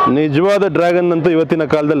 ನಿಜವಾದ ಡ್ರ್ಯಾಗನ್ ಅಂತೂ ಇವತ್ತಿನ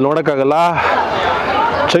ಕಾಲದಲ್ಲಿ ನೋಡೋಕ್ಕಾಗಲ್ಲ.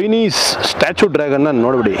 Chinese statue ಡ್ರ್ಯಾಗನ್ನ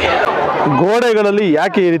ನೋಡ್ಬಿಡಿ. ಗೋಡೆಗಳಲ್ಲಿ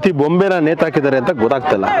ಯಾಕೆ ಈ ರೀತಿ ಬೊಂಬೆನ ನೇತಾಕಿದ್ದಾರೆ ಅಂತ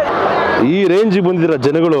ಗೊತ್ತಾಗ್ತಿಲ್ಲ. ಈ ರೇಂಜಿಗೆ ಬಂದಿರೋ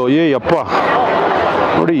ಜನಗಳು, ಯಪ್ಪ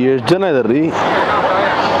ನೋಡಿ ಎಷ್ಟು ಜನ ಇದಾರ್ರಿ.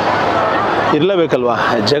 ಇರಲೇಬೇಕಲ್ವಾ,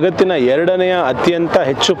 ಜಗತ್ತಿನ 2ನೇ ಅತ್ಯಂತ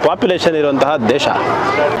ಹೆಚ್ಚು ಪಾಪ್ಯುಲೇಷನ್ ಇರುವಂತಹ ದೇಶ.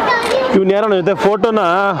 ಇವ್ನು ಯಾರೋ ಜೊತೆ ಫೋಟೋನ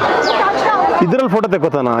ಇದ್ರಲ್ಲಿ ಫೋಟೋ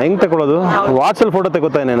ತೆಕ್ಕೋತಾನ. ಹೆಂಗ್ ತಗೊಳ್ಳೋದು? ವಾಟ್ಸಲ್ಲಿ ಫೋಟೋ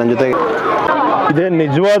ತೆಕ್ಕೋತಾನೆ ನನ್ನ ಜೊತೆಗೆ. ಇದೇ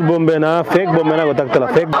ನಿಜವಾದ ಬೊಂಬೆನ ಫೇಕ್ ಬೊಂಬೆನ ಗೊತ್ತಾಗ್ತಿಲ್ಲ.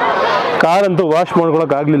 ಫೇಕ್ ಕಾರ್ ಅಂತೂ ವಾಶ್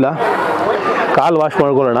ಮಾಡ್ಕೊಳಕ್ ಆಗ್ಲಿಲ್ಲ. ಕಾಲ್ ವಾಶ್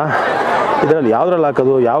ಮಾಡ್ಕೊಳ್ಳೋಣ. ಇದರಲ್ಲಿ ಯಾವ್ದ್ರಲ್ಲಿ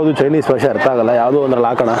ಹಾಕೋದು, ಯಾವುದು ಚೈನೀಸ್ ಭಾಷೆ ಅರ್ಥ ಆಗಲ್ಲ. ಯಾವುದೋ ಒಂದ್ರಲ್ಲಿ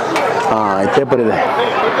ಹಾಕೋಣ. ಪೇಪರ್ ಇದೆ.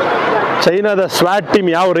 ಚೈನಾದ ಸ್ವಾಟ್ ಟೀಮ್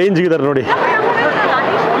ಯಾವ ರೇಂಜ್ಗಿದ್ದಾರೆ ನೋಡಿ.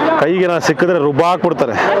 ಕೈಗೆ ನಾ ಸಿಕ್ಕಿದ್ರೆ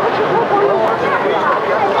ರುಬ್ಬಾಕ್ಬಿಡ್ತಾರೆ.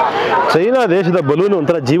 ಚೈನಾ ದೇಶದ ಬಲೂನು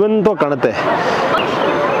ಒಂಥರ ಜೀವಂತ ಕಾಣುತ್ತೆ.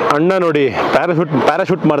 ಅಣ್ಣ ನೋಡಿ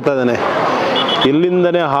ಪ್ಯಾರಾಶೂಟ್ ಮಾಡ್ತಾ ಇದ್ದಾನೆ.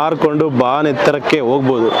 ಇಲ್ಲಿಂದನೇ ಹಾರ್ಕೊಂಡು ಬಾನ್ ಎತ್ತರಕ್ಕೆ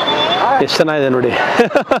ಹೋಗ್ಬೋದು. ಎಷ್ಟು ಚೆನ್ನಾಗಿದೆ ನೋಡಿ.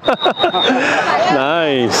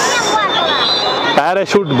 ನೈಸ್.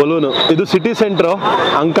 Parachute balloon. ಇದು ಸಿಟಿ ಸೆಂಟ್ರು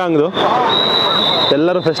ಅಂಕಾಂಗ್ದು.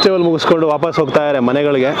 ಎಲ್ಲರೂ ಫೆಸ್ಟಿವಲ್ ಮುಗಿಸ್ಕೊಂಡು ವಾಪಸ್ ಹೋಗ್ತಾ ಇದ್ದಾರೆ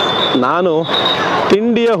ಮನೆಗಳಿಗೆ. ನಾನು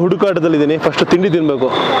ತಿಂಡಿಯ ಹುಡುಕಾಟದಲ್ಲಿದ್ದೀನಿ. ಫಸ್ಟ್ ತಿಂಡಿ ತಿನ್ನಬೇಕು.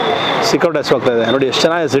 ಸಿಕ್ಕಾಪಟ್ಟೆ ಹಸಿವಾಗ್ತಾ ಇದೆ. ನೋಡಿ ಎಷ್ಟು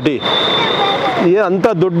ಚೆನ್ನಾಗಿದೆ ಸಿಟಿ. ಅಂಥ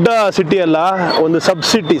ದೊಡ್ಡ ಸಿಟಿ ಅಲ್ಲ, ಒಂದು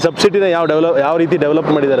ಸಬ್ಸಿಟಿನ ಯಾವ ರೀತಿ ಡೆವಲಪ್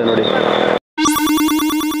ಮಾಡಿದ್ದಾರೆ ನೋಡಿ.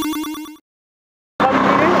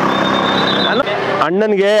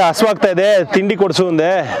 ಅಣ್ಣನಿಗೆ ಹಸುವಾಗ್ತಾ ಇದೆ, ತಿಂಡಿ ಕೊಡಿಸು ಅಂದೆ.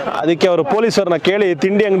 ಅದಕ್ಕೆ ಅವರು ಪೊಲೀಸರನ್ನ ಕೇಳಿ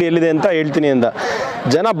ತಿಂಡಿ ಅಂಗಡಿ ಎಲ್ಲಿದೆ ಅಂತ ಹೇಳ್ತೀನಿ ಅಂದ.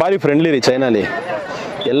 ಜನ ಭಾರಿ ಫ್ರೆಂಡ್ಲಿ ರೀ ಚೈನಾಲಿ.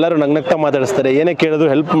 ಎಲ್ಲರೂ ನಗ್ನಗ್ತಾ ಮಾತಾಡಿಸ್ತಾರೆ. ಏನೇ ಕೇಳಿದ್ರು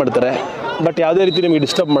ಹೆಲ್ಪ್ ಮಾಡ್ತಾರೆ. ಬಟ್ ಯಾವುದೇ ರೀತಿ ನಿಮಗೆ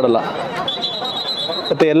ಡಿಸ್ಟರ್ಬ್ ಮಾಡಲ್ಲ.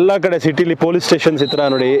 ಮತ್ತು ಎಲ್ಲ ಕಡೆ ಸಿಟಿಲಿ ಪೊಲೀಸ್ ಸ್ಟೇಷನ್ಸ್ ಇತ್ರ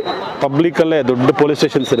ನೋಡಿ. ಪಬ್ಲಿಕ್ಕಲ್ಲೇ ದೊಡ್ಡ ಪೊಲೀಸ್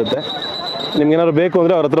ಸ್ಟೇಷನ್ಸ್ ಇರುತ್ತೆ. ನಿಮ್ಗೇನಾದ್ರು ಬೇಕು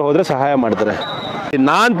ಅಂದರೆ ಅವ್ರ ಹತ್ರ ಹೋದರೆ ಸಹಾಯ ಮಾಡ್ತಾರೆ.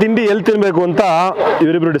 ನಾನು ತಿಂಡಿ ಎಲ್ಲಿ ತಿನ್ನಬೇಕು ಅಂತ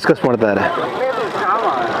ಇವರಿಬ್ರು ಡಿಸ್ಕಸ್ ಮಾಡ್ತಾರೆ.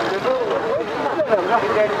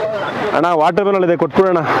 ಅಣ್ಣ ವಾಟರ್ ಮೆಲನ್ ಇದೆ,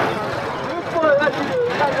 ಕೊಟ್ಬಿಡೋಣ.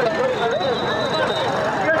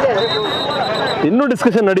 ಇನ್ನೂ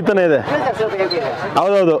ಡಿಸ್ಕಷನ್ ನಡೀತಾನೆ ಇದೆ.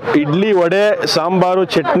 ಹೌದೌದು, ಇಡ್ಲಿ, ವಡೆ, ಸಾಂಬಾರು,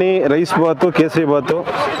 ಚಟ್ನಿ, ರೈಸ್ ಬಾತು, ಕೇಸರಿ ಬಾತು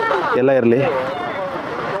ಎಲ್ಲ ಇರಲಿ.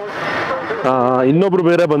 ಇನ್ನೊಬ್ರು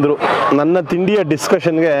ಬೇರೆ ಬಂದರು. ನನ್ನ ತಿಂಡಿಯ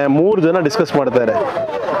ಡಿಸ್ಕಷನ್ಗೆ 3 ಜನ ಡಿಸ್ಕಸ್ ಮಾಡ್ತಾರೆ.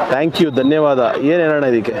 ಥ್ಯಾಂಕ್ ಯು, ಧನ್ಯವಾದ. ಏನು ಹೇಳೋಣ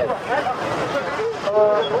ಇದಕ್ಕೆ?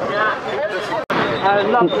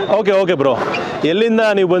 ಓಕೆ ಬ್ರೋ, ಎಲ್ಲಿಂದ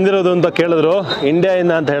ನೀವು ಬಂದಿರೋದು ಅಂತ ಕೇಳಿದ್ರು.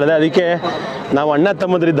 ಇಂಡಿಯಾದಿಂದ ಅಂತ ಹೇಳಿದೆ. ಅದಕ್ಕೆ ನಾವು ಅಣ್ಣ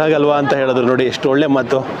ತಮ್ಮದ್ರಿದ್ದಾಗಲ್ವಾ ಅಂತ ಹೇಳಿದ್ರು. ನೋಡಿ ಎಷ್ಟು ಒಳ್ಳೆ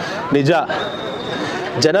ಮಾತು. ನಿಜ,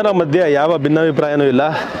 ಜನರ ಮಧ್ಯೆ ಯಾವ ಭಿನ್ನಾಭಿಪ್ರಾಯನೂ ಇಲ್ಲ.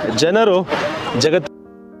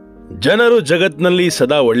 ಜನರು ಜಗತ್ನಲ್ಲಿ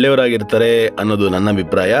ಸದಾ ಒಳ್ಳೆಯವರಾಗಿರ್ತಾರೆ ಅನ್ನೋದು ನನ್ನ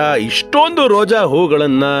ಅಭಿಪ್ರಾಯ. ಇಷ್ಟೊಂದು ರೋಜಾ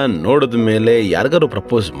ಹೂಗಳನ್ನ ನೋಡಿದ ಮೇಲೆ ಯಾರಿಗಾರು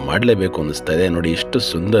ಪ್ರಪೋಸ್ ಮಾಡಲೇಬೇಕು ಅನ್ನಿಸ್ತಾ ಇದೆ. ನೋಡಿ ಎಷ್ಟು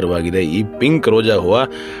ಸುಂದರವಾಗಿದೆ ಈ ಪಿಂಕ್ ರೋಜಾ ಹೂವ.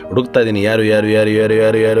 ಹುಡುಕ್ತಾ ಇದ್ದೀನಿ. ಯಾರು ಯಾರು ಯಾರು ಯಾರು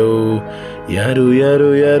ಯಾರು ಯಾರು ಯಾರು ಯಾರು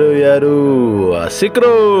ಯಾರು ಯಾರು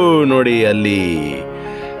ಸಿಕ್ರು ನೋಡಿ. ಅಲ್ಲಿ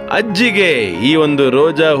ಅಜ್ಜಿಗೆ ಈ ಒಂದು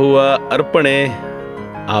ರೋಜಾ ಹೂವ ಅರ್ಪಣೆ.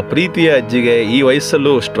 ಆ ಪ್ರೀತಿಯ ಅಜ್ಜಿಗೆ ಈ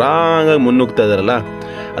ವಯಸ್ಸಲ್ಲೂ ಸ್ಟ್ರಾಂಗಾಗಿ ಮುನ್ನುಗ್ತಾ ಇದಾರಲ್ಲ,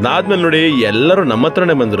 ಅದಾದ್ಮೇಲೆ ನೋಡಿ ಎಲ್ಲರೂ ನಮ್ಮ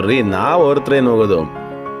ಹತ್ರನೇ ಬಂದ್ರು ರೀ, ನಾವು ಅವ್ರ ಹತ್ರ ಏನು ಹೋಗೋದು.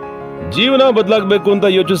 ಜೀವನ ಬದಲಾಗಬೇಕು ಅಂತ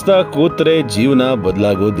ಯೋಚಿಸ್ತಾ ಕೂತ್ರೆ ಜೀವನ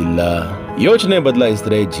ಬದಲಾಗೋದಿಲ್ಲ. ಯೋಚನೆ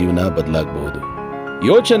ಬದಲಾಯಿಸಿದ್ರೆ ಜೀವನ ಬದಲಾಗಬಹುದು.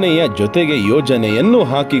 ಯೋಚನೆಯ ಜೊತೆಗೆ ಯೋಜನೆಯನ್ನು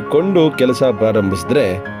ಹಾಕಿಕೊಂಡು ಕೆಲಸ ಪ್ರಾರಂಭಿಸಿದ್ರೆ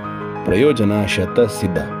ಪ್ರಯೋಜನ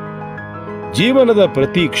ಶತಸಿದ್ಧ. ಜೀವನದ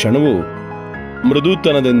ಪ್ರತಿ ಕ್ಷಣವೂ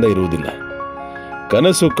ಮೃದುತನದಿಂದ ಇರುವುದಿಲ್ಲ.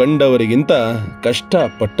 ಕನಸು ಕಂಡವರಿಗಿಂತ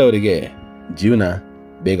ಕಷ್ಟಪಟ್ಟವರಿಗೆ ಜೀವನ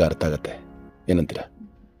ಬೇಗ ಅರ್ಥ ಆಗತ್ತೆ. ಏನಂತೀರ?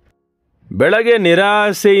 ಬೆಳಗ್ಗೆ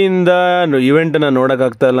ನಿರಾಸೆಯಿಂದ ಇವೆಂಟನ್ನು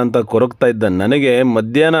ನೋಡೋಕ್ಕಾಗ್ತಾ ಇಲ್ಲ ಅಂತ ಕೊರಗ್ತಾ ಇದ್ದ ನನಗೆ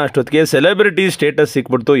ಮಧ್ಯಾಹ್ನ ಅಷ್ಟೊತ್ತಿಗೆ ಸೆಲೆಬ್ರಿಟಿ ಸ್ಟೇಟಸ್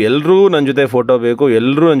ಸಿಕ್ಬಿಡ್ತು. ಎಲ್ಲರೂ ನನ್ನ ಜೊತೆ ಫೋಟೋ ಬೇಕು,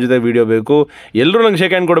 ಎಲ್ಲರೂ ನನ್ನ ಜೊತೆ ವೀಡಿಯೋ ಬೇಕು, ಎಲ್ಲರೂ ನಂಗೆ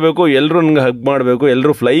ಶೇಕ್ ಹ್ಯಾಂಡ್ ಕೊಡಬೇಕು, ಎಲ್ಲರೂ ನಂಗೆ ಹಗ್ ಮಾಡಬೇಕು,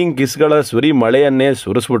 ಎಲ್ಲರೂ ಫ್ಲೈಯಿಂಗ್ ಕಿಸ್ಗಳ ಸುರಿ ಮಳೆಯನ್ನೇ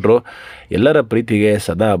ಸುರಿಸ್ಬಿಟ್ರು. ಎಲ್ಲರ ಪ್ರೀತಿಗೆ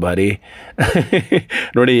ಸದಾ ಭಾರಿ.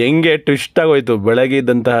 ನೋಡಿ ಹೆಂಗೆ ಟ್ವಿಸ್ಟ್ ಆಗೋಯ್ತು. ಬೆಳಗ್ಗೆ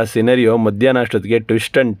ಇದ್ದಂತಹ ಸಿನರಿಯೋ ಮಧ್ಯಾಹ್ನ ಅಷ್ಟೊತ್ತಿಗೆ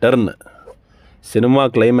twist and turn. Cinema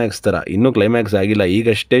climax ಥರ. ಇನ್ನೂ ಕ್ಲೈಮ್ಯಾಕ್ಸ್ ಆಗಿಲ್ಲ,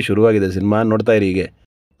 ಈಗಷ್ಟೇ ಶುರುವಾಗಿದೆ ಸಿನಿಮಾ. ನೋಡ್ತಾ ಇರಿ. ಹೀಗೆ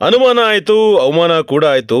ಅನುಮಾನ ಆಯಿತು, ಅವಮಾನ ಕೂಡ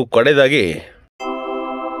ಆಯಿತು. ಕಡೆದಾಗಿ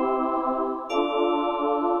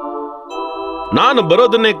ನಾನು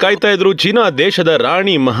ಬರೋದನ್ನೇ ಕಾಯ್ತಾ ಇದ್ರು ಚೀನಾ ದೇಶದ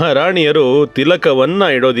ರಾಣಿ ಮಹಾರಾಣಿಯರು ತಿಲಕವನ್ನ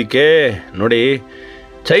ಇಡೋದಿಕ್ಕೆ. ನೋಡಿ,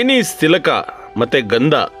 ಚೈನೀಸ್ ತಿಲಕ ಮತ್ತೆ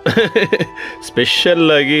ಗಂಧ ಸ್ಪೆಷಲ್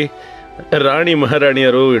ಆಗಿ ರಾಣಿ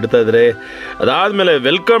ಮಹಾರಾಣಿಯರು ಇಡ್ತಾ ಇದ್ರೆ. ಅದಾದಮೇಲೆ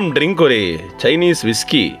ವೆಲ್ಕಮ್ ಡ್ರಿಂಕ್ ರೀ, ಚೈನೀಸ್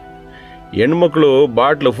ವಿಸ್ಕಿ. ಹೆಣ್ಮಕ್ಳು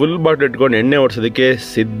ಫುಲ್ ಬಾಟ್ಲು ಇಟ್ಕೊಂಡು ಎಣ್ಣೆ ಓಡಿಸೋದಕ್ಕೆ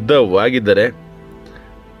ಸಿದ್ಧವಾಗಿದ್ದಾರೆ.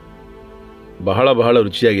 ಬಹಳ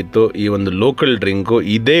ರುಚಿಯಾಗಿತ್ತು ಈ ಒಂದು ಲೋಕಲ್ ಡ್ರಿಂಕು.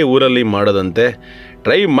 ಇದೇ ಊರಲ್ಲಿ ಮಾಡೋದಂತೆ,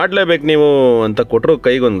 ಟ್ರೈ ಮಾಡಲೇಬೇಕು ನೀವು ಅಂತ ಕೊಟ್ಟರು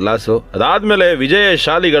ಕೈಗೊಂದು ಗ್ಲಾಸು. ಅದಾದಮೇಲೆ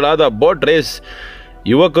ವಿಜಯಶಾಲಿಗಳಾದ ಬೋಟ್ ರೇಸ್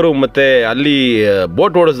ಯುವಕರು ಮತ್ತು ಅಲ್ಲಿ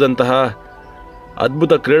ಬೋಟ್ ಓಡಿಸಿದಂತಹ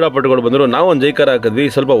ಅದ್ಭುತ ಕ್ರೀಡಾಪಟುಗಳು ಬಂದರು. ನಾವು ಒಂದು ಜೈಕಾರ ಹಾಕಿದ್ವಿ.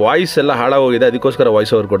 ಸ್ವಲ್ಪ ವಾಯ್ಸ್ ಎಲ್ಲ ಹಾಳಾಗೋಗಿದೆ, ಅದಕ್ಕೋಸ್ಕರ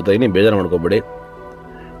ವಾಯ್ಸ್ ಓವರ್ ಕೊಡ್ತಾಯಿದ್ದೀನಿ, ಬೇಜಾರು ಮಾಡ್ಕೊಬೇಡಿ.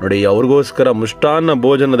 ನೋಡಿ, ಅವ್ರಿಗೋಸ್ಕರ ಮುಷ್ಟಾನ್ನ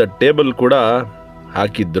ಭೋಜನದ ಟೇಬಲ್ ಕೂಡ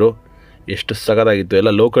ಹಾಕಿದ್ರು. ಎಷ್ಟು ಸಖತ್ತಾಗಿತ್ತು.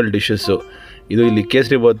 ಎಲ್ಲ ಲೋಕಲ್ ಡಿಶಸ್ಸು. ಇದು ಇಲ್ಲಿ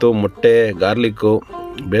ಕೇಸರಿ ಬಾತು, ಮೊಟ್ಟೆ, ಗಾರ್ಲಿಕ್ಕು,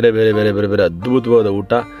 ಬೇರೆ ಅದ್ಭುತವಾದ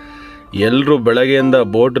ಊಟ. ಎಲ್ಲರೂ ಬೆಳಗ್ಗೆಯಿಂದ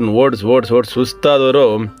ಬೋಟನ್ನು ಓಡಿಸಿ ಸುಸ್ತಾದವರು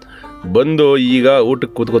ಬಂದು ಈಗ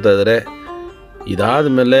ಊಟಕ್ಕೆ ಕೂತ್ಕೋತಾ ಇದ್ದಾರೆ.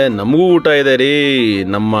 ಇದಾದಮೇಲೆ ನಮಗೂ ಊಟ ಇದೆ ರೀ.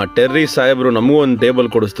 ನಮ್ಮ ಟೆರ್ರಿ ಸಾಹೇಬರು ನಮಗೂ ಒಂದು ಟೇಬಲ್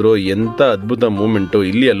ಕೊಡಿಸಿದ್ರು. ಎಂಥ ಅದ್ಭುತ ಮೂಮೆಂಟು.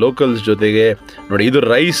 ಇಲ್ಲಿಯ ಲೋಕಲ್ಸ್ ಜೊತೆಗೆ ನೋಡಿ, ಇದು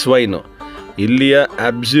ರೈಸ್ ವೈನು, ಇಲ್ಲಿಯ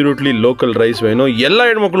ಅಬ್ಸಲ್ಯೂಟ್ಲಿ ಲೋಕಲ್ ರೈಸ್ ವೈನು. ಎಲ್ಲ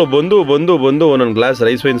ಹೆಣ್ಮಕ್ಳು ಬಂದು ಒಂದೊಂದು ಗ್ಲಾಸ್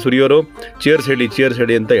ರೈಸ್ ವೈನ್ ಸುರಿಯೋರು, ಚೇರ್ಸ್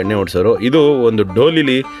ಹೇಳಿ ಅಂತ ಎಣ್ಣೆ ಓಡಿಸೋರು. ಇದು ಒಂದು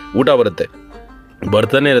ಡೋಲಿಲಿ ಊಟ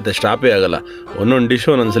ಬರ್ತಾನೆ ಇರುತ್ತೆ, ಸ್ಟಾಪೇ ಆಗಲ್ಲ. ಒಂದೊಂದು ಡಿಶ್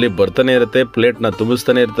ಒಂದೊಂದ್ಸಲಿ ಬರ್ತಾನೆ ಇರುತ್ತೆ. ಪ್ಲೇಟ್ನ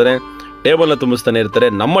ತುಂಬಿಸ್ತಾನೆ ಇರ್ತಾರೆ, ಟೇಬಲ್ನ ತುಂಬಿಸ್ತಾನೆ ಇರ್ತಾರೆ.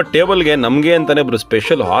 ನಮ್ಮ ಟೇಬಲ್ಗೆ ನಮಗೆ ಅಂತಲೇ ಒಬ್ಬರು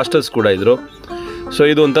ಸ್ಪೆಷಲ್ ಹಾಸ್ಟೆಲ್ಸ್ ಕೂಡ ಇದ್ದರು. ಸೊ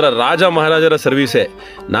ಇದು ಒಂಥರ ರಾಜ ಮಹಾರಾಜರ ಸರ್ವೀಸೇ.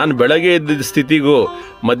 ನಾನು ಬೆಳಗ್ಗೆ ಇದ್ದ ಸ್ಥಿತಿಗೂ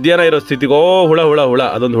ಮಧ್ಯಾಹ್ನ ಇರೋ ಸ್ಥಿತಿಗೂ ಹುಳ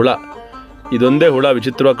ಅದೊಂದು ಹುಳ, ಇದೊಂದೇ ಹುಳ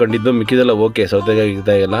ವಿಚಿತ್ರವಾಗಿ ಕಂಡಿದ್ದು. ಮಿಕ್ಕಿದೆಲ್ಲ ಓಕೆ,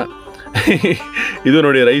 ಸೌತೆಗಾಯಿಲ್ಲ. ಇದು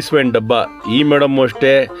ನೋಡಿ ರೈಸ್ ವೈನ್ ಡಬ್ಬ. ಈ ಮೇಡಮ್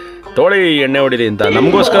ಅಷ್ಟೇ ತೋಳಿ ಎಣ್ಣೆ ಹೊಡಿರಿ ಅಂತ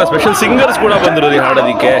ನಮಗೋಸ್ಕರ ಸ್ಪೆಷಲ್ ಸಿಂಗರ್ಸ್ ಕೂಡ ಬಂದರು ರೀ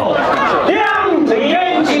ಹಾಡೋದಕ್ಕೆ.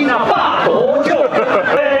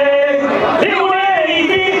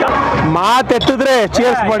 ಮಾತೆತ್ತಿದ್ರೆ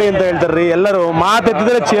ಚೇರ್ಸ್ ಮಾಡಿ ಅಂತ ಹೇಳ್ತಾರ್ರಿ ಎಲ್ಲರೂ.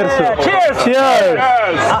 ಮಾತೆತ್ತಿದ್ರೆ ಚೇರ್ಸ್.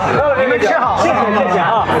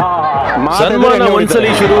 ಸನ್ಮಾನ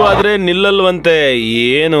ಒಂದ್ಸಲಿ ಶುರುವಾದ್ರೆ ನಿಲ್ಲಲ್ವಂತೆ.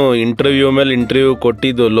 ಏನು ಇಂಟರ್ವ್ಯೂ ಮೇಲೆ ಇಂಟರ್ವ್ಯೂ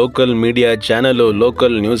ಕೊಟ್ಟಿದ್ದು. Local media channel,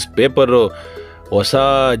 local news paper, ಹೊಸ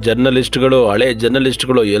ಜರ್ನಲಿಸ್ಟ್ಗಳು, ಹಳೆ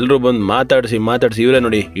ಜರ್ನಲಿಸ್ಟ್ಗಳು ಎಲ್ಲರೂ ಬಂದು ಮಾತಾಡಿಸಿ ಇವರೇ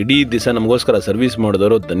ನೋಡಿ ಇಡೀ ದಿವಸ ನಮಗೋಸ್ಕರ ಸರ್ವಿಸ್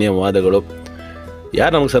ಮಾಡಿದವರು. ಧನ್ಯವಾದಗಳು.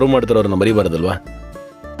 ಯಾರು ನಮಗೆ ಸರ್ವ್ ಮಾಡ್ತಾರೋ ಅವ್ರನ್ನ ಮರಿಬಾರ್ದಲ್ವಾ.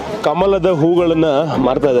 ಕಮಲದ ಹೂಗಳನ್ನ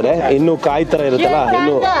ಮಾರ್ತಾ ಇದಾರೆ. ಇನ್ನು ಕಾಯಿ ತರ ಇರುತ್ತಲ್ಲ,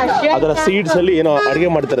 ಇನ್ನು ಅದರ ಸೀಡ್ಸ್ ಅಲ್ಲಿ ಏನೋ ಅಡಿಗೆ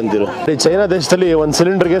ಮಾಡ್ತಾರೆ ಅಂತಿರು. ಚೈನಾ ದೇಶದಲ್ಲಿ ಒಂದು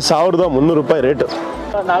ಸಿಲಿಂಡರ್ಗೆ 1300 ರೂಪಾಯಿ ರೇಟ್.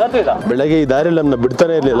 ಬೆಳಗ್ಗೆ ಈ ದಾರಿಯಲ್ಲಿ ನಮ್ಮನ್ನ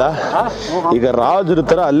ಬಿಡ್ತಾನೆ ಇರ್ಲಿಲ್ಲ. ಈಗ ರಾಜರ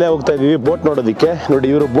ತರ ಅಲ್ಲೇ ಹೋಗ್ತಾ ಇದೀವಿ ಬೋಟ್ ನೋಡೋದಿಕ್ಕೆ. ನೋಡಿ,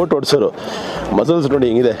 ಇವರು ಬೋಟ್ ಓಡಿಸೋರು. ಮಸಲ್ಸ್ ನೋಡಿ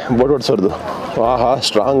ಹೆಂಗಿದೆ ಬೋಟ್ ಓಡಿಸೋರ್ದು. ಆಹಾ,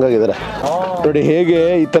 ಸ್ಟ್ರಾಂಗ್ ಆಗಿದ್ದಾರೆ ನೋಡಿ. ಹೇಗೆ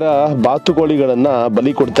ಈ ತರ ಬಾತುಕೋಳಿಗಳನ್ನ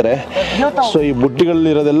ಬಲಿ ಕೊಡ್ತಾರೆ. ಸೊ ಈ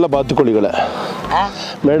ಬುಟ್ಟಿಗಳಲ್ಲಿರೋದೆಲ್ಲ ಬಾತುಕೋಳಿಗಳೇ.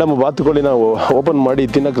 ಮೇಡಮ್ ಬಾತುಕೋಳಿ ನಾವು ಓಪನ್ ಮಾಡಿ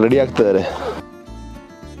ತಿನ್ನಕ್ಕೆ ರೆಡಿ ಆಗ್ತಾ ಇದ್ದಾರೆ.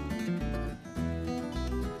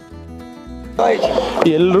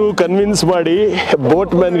 ಎಲ್ಲರೂ ಕನ್ವಿನ್ಸ್ ಮಾಡಿ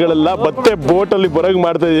ಬೋಟ್ ಮ್ಯಾನ್ಗಳೆಲ್ಲ ಮತ್ತೆ ಬೋಟ್ ಅಲ್ಲಿ ಬರೋಂಗ್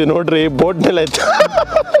ಮಾಡ್ತಾ ಇದೀವಿ. ನೋಡ್ರಿ, ಬೋಟ್ ಮೇಲೆ ಆಯ್ತು.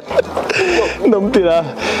 ನಂಬ್ತೀರಾ?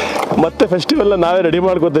 ಮತ್ತೆ ಫೆಸ್ಟಿವಲ್ ನಾವೇ ರೆಡಿ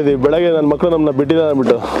ಮಾಡ್ಕೊತಾ ಇದೀವಿ. ಬೆಳಗ್ಗೆ ನನ್ನ ಮಕ್ಕಳು ನಮ್ಮನ್ನ ಬಿಟ್ಟಿಲ್ಲ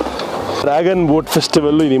ಅಂದ್ಬಿಟ್ಟು ಡ್ರ್ಯಾಗನ್ ಬೋಟ್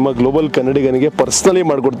ಫೆಸ್ಟಿವಲ್ ನಿಮ್ಮ ಗ್ಲೋಬಲ್ ಕನ್ನಡಿಗನಿಗೆ ಪರ್ಸನಲಿ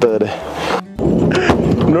ಮಾಡ್ಕೊಡ್ತಾ ಇದ್ದಾರೆ.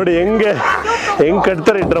 ನೋಡಿ ಹೆಂಗ್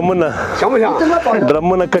ಕಟ್ತಾರೆ ಈ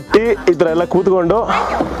ಡ್ರಮ್ಮನ್ನ ಕಟ್ಟಿ ಈ ತರ ಎಲ್ಲ ಕೂತ್ಕೊಂಡು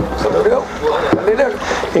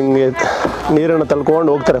ಹಿಂಗೆ ನೀರನ್ನು ತಳ್ಕೊಂಡು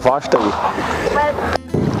ಹೋಗ್ತಾರೆ ಫಾಸ್ಟ್ ಆಗಿ.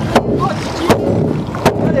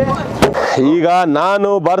 ಈಗ ನಾನು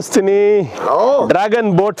ಬಾರಿಸ್ತೀನಿ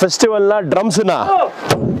ಡ್ರ್ಯಾಗನ್ ಬೋಟ್ ಫೆಸ್ಟಿವಲ್ ನ ಡ್ರಮ್ಸ್ನ.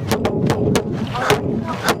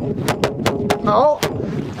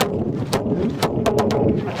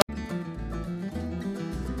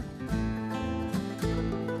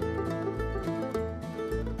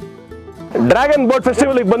 ಡ್ರ್ಯಾಗನ್ ಬೋಟ್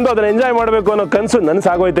ಫೆಸ್ಟಿವಲ್ಗೆ ಬಂದು ಅದನ್ನ ಎಂಜಾಯ್ ಮಾಡಬೇಕು ಅನ್ನೋ ಕನಸು ನನಗೆ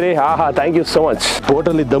ಸಾಗೋಯ್ತು ರೀ. Thank you so much.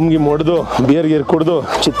 ಬೋಟಲ್ಲಿ ದಮ್ಗಿ ಹೊಡೆದು ಬಿಯರ್ ಗೀರ್ ಕುಡಿದು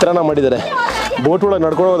ಚಿತ್ರಾನ್ನ ಮಾಡಿದ್ದಾರೆ. ಬೋಟ್ ಒಳಗೆ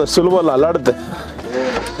ನಡ್ಕೊಳ್ಳೋದು ಸುಲಭ ಅಲ್ಲ, ಅಲ್ಲಾಡುತ್ತೆ.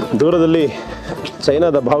 ದೂರದಲ್ಲಿ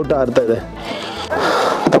ಚೈನಾದ ಬಾವುಟ ಹಾರ್ತಾ ಇದೆ.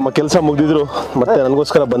 ತಮ್ಮ ಕೆಲಸ ಮುಗಿದಿದ್ರು ಮತ್ತೆ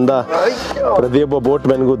ನನಗೋಸ್ಕರ ಬಂದ ಪ್ರತಿಯೊಬ್ಬ ಬೋಟ್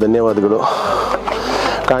ಮ್ಯಾನ್ಗೂ ಧನ್ಯವಾದಗಳು.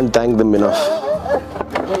 Can't thank dum enough.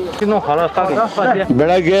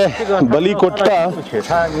 ಬೆಳಗ್ಗೆ ಬಲಿ ಕೊಟ್ಟ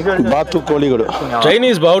ಬಾತುಕೋಳಿಗಳು.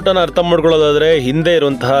 ಚೈನೀಸ್ ಬಾವುಟನ ಅರ್ಥ ಮಾಡ್ಕೊಳ್ಳೋದಾದ್ರೆ ಹಿಂದೆ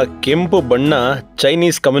ಇರುವಂತಹ ಕೆಂಪು ಬಣ್ಣ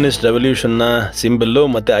ಚೈನೀಸ್ ಕಮ್ಯುನಿಸ್ಟ್ ರೆವಲ್ಯೂಷನ್ನ ಸಿಂಬಲ್ಲು,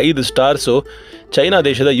 ಮತ್ತೆ 5 ಸ್ಟಾರ್ಸು ಚೈನಾ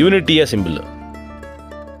ದೇಶದ ಯೂನಿಟಿಯ ಸಿಂಬಲ್ಲು.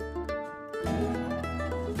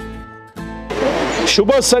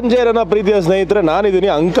 ಶುಭ ಸಂಜೆ ನನ್ನ ಪ್ರೀತಿಯ ಸ್ನೇಹಿತರೆ, ನಾನಿದ್ದೀನಿ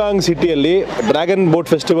ಅಂಕಾಂಗ್ ಸಿಟಿಯಲ್ಲಿ. ಡ್ರ್ಯಾಗನ್ ಬೋಟ್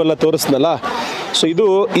ಫೆಸ್ಟಿವಲ್ನ ತೋರಿಸ್ನಲ್ಲ, ಸೊ ಇದು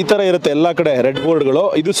ಈ ಥರ ಇರುತ್ತೆ ಎಲ್ಲ ಕಡೆ ರೆಡ್ ಬೋರ್ಡ್ಗಳು.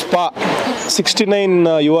 ಇದು ಸ್ಪಾ 69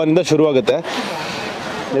 ಯುವಾನಿಂದ ಶುರುವಾಗುತ್ತೆ.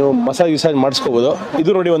 ನೀವು ಮಸಾಜ್ ಮಾಡಿಸ್ಕೋಬೋದು. ಇದು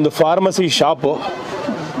ನೋಡಿ ಒಂದು ಫಾರ್ಮಸಿ ಶಾಪು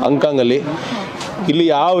ಅಂಕಾಂಗಲ್ಲಿ. ಇಲ್ಲಿ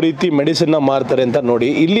ಯಾವ ರೀತಿ ಮೆಡಿಸಿನ್ನ ಮಾರ್ತಾರೆ ಅಂತ ನೋಡಿ.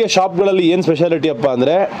 ಇಲ್ಲಿಯ ಶಾಪ್ಗಳಲ್ಲಿ ಏನು ಸ್ಪೆಷಾಲಿಟಿ ಅಪ್ಪ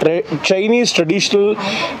ಅಂದರೆ ಚೈನೀಸ್ ಟ್ರೆಡಿಷನಲ್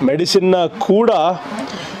ಮೆಡಿಸಿನ್ನ ಕೂಡ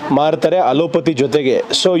ಮಾರ್ತಾರೆ ಅಲೋಪತಿ ಜೊತೆಗೆ.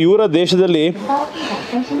 ಸೊ ಇವರ ದೇಶದಲ್ಲಿ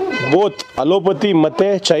ಬೋತ್ ಅಲೋಪತಿ ಮತ್ತು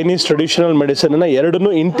ಚೈನೀಸ್ ಟ್ರೆಡಿಷನಲ್ ಮೆಡಿಸಿನನ್ನು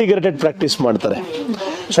ಎರಡನ್ನೂ ಇಂಟಿಗ್ರೇಟೆಡ್ ಪ್ರಾಕ್ಟೀಸ್ ಮಾಡ್ತಾರೆ.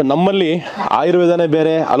 ಸೊ ನಮ್ಮಲ್ಲಿ ಆಯುರ್ವೇದನೇ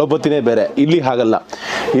ಬೇರೆ, ಅಲೋಪತಿನೇ ಬೇರೆ. ಇಲ್ಲಿ ಹಾಗಲ್ಲ.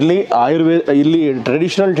 ಇಲ್ಲಿ ಇಲ್ಲಿ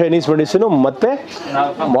ಟ್ರೆಡಿಷನಲ್ ಚೈನೀಸ್ ಮೆಡಿಸಿನು ಮತ್ತು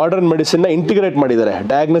ಮಾಡರ್ನ್ ಮೆಡಿಸಿನ್ನ ಇಂಟಿಗ್ರೇಟ್ ಮಾಡಿದ್ದಾರೆ.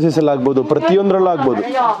 ಡಯಾಗ್ನೋಸಿಸಲ್ಲಿ ಆಗ್ಬೋದು, ಪ್ರತಿಯೊಂದರಲ್ಲೂ ಆಗ್ಬೋದು.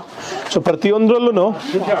 ಸೊ ಪ್ರತಿಯೊಂದರಲ್ಲೂ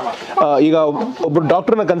ಈಗ ಒಬ್ಬರು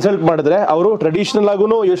ಡಾಕ್ಟ್ರನ್ನ ಕನ್ಸಲ್ಟ್ ಮಾಡಿದ್ರೆ ಅವರು ಟ್ರೆಡಿಷನಲ್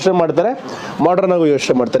ಆಗೂ ಯೋಚನೆ ಮಾಡ್ತಾರೆ, ಮಾಡರ್ನ್ ಆಗೂ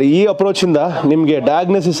ಯೋಚನೆ ಮಾಡ್ತಾರೆ. ಈ ಅಪ್ರೋಚಿಂದ ನಿಮಗೆ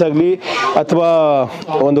ಡಯಾಗ್ನೋಸಿಸ್ ಆಗಲಿ ಅಥವಾ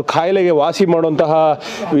ಒಂದು ಕಾಯಿಲೆಗೆ ವಾಸಿ ಮಾಡುವಂತಹ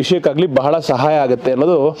ವಿಷಯಕ್ಕಾಗಲಿ ಬಹಳ ಸಹಾಯ ಆಗುತ್ತೆ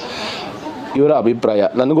ಅನ್ನೋದು ಇವರ ಅಭಿಪ್ರಾಯ.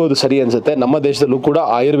 ನನಗೂ ಅದು ಸರಿ ಅನಿಸುತ್ತೆ. ನಮ್ಮ ದೇಶದಲ್ಲೂ ಕೂಡ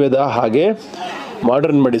ಆಯುರ್ವೇದ ಹಾಗೆ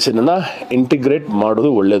ಮಾಡರ್ನ್ ಮೆಡಿಸಿನನ್ನು ಇಂಟಿಗ್ರೇಟ್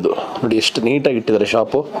ಮಾಡೋದು ಒಳ್ಳೆಯದು. ನೋಡಿ ಎಷ್ಟು ನೀಟಾಗಿ ಇಟ್ಟಿದ್ದಾರೆ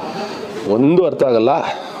ಶಾಪು, ಒಂದು ಅರ್ಥ ಆಗಲ್ಲ,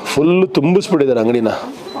 ಫುಲ್ಲು ತುಂಬಿಸ್ಬಿಟ್ಟಿದ್ದಾರೆ ಅಂಗಡಿನ.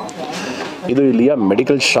 ಇದು ಇಲ್ಲಿಯ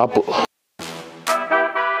ಮೆಡಿಕಲ್ ಶಾಪು.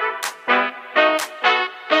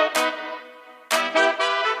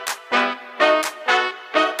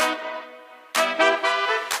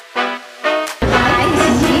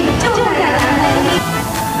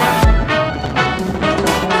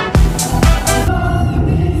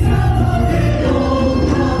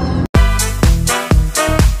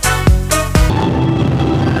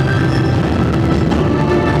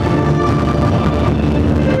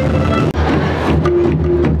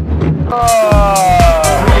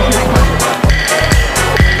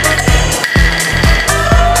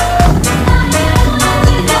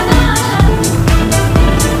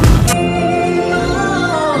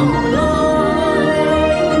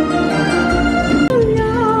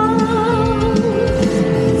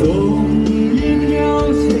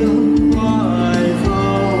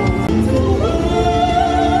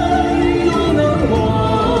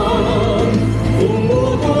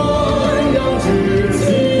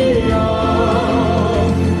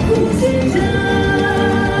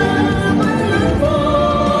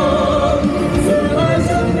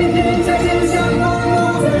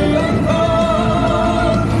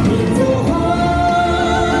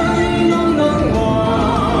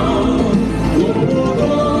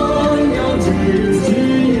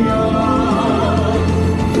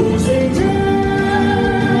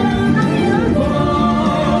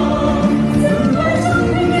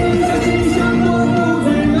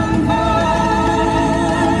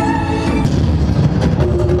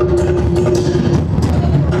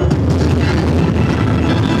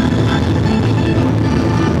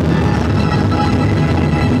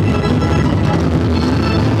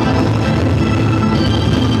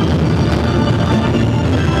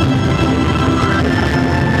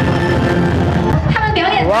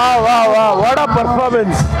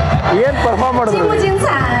 ಪರ್ಫಾರ್ಮೆನ್ಸ್ ಏನ್ ಪರ್ಫಾರ್ಮ್ ಮಾಡಿದ್ರು.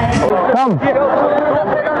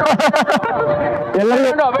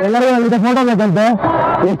 ಎಲ್ಲರಿಗೂ ಫೋಟೋ ಬೇಕಂತೆ.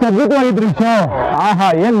 ಎಷ್ಟು ಅದ್ಭುತವಾಗಿದ್ರು ಶೋ. ಆಹಾ,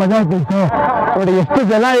 ಏನ್ ಮಜಾ ಆಯ್ತು ಶೋ. ನೋಡಿ ಎಷ್ಟು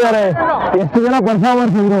ಜನ ಇದ್ದಾರೆ, ಎಷ್ಟು ಜನ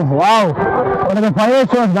ಪರ್ಫಾರ್ಮರ್ಸ್ ಇದ್ರು. Wow, one of the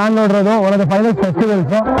finest shows ನಾನು ನೋಡಿರೋದು, one of the finest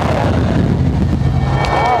festivals.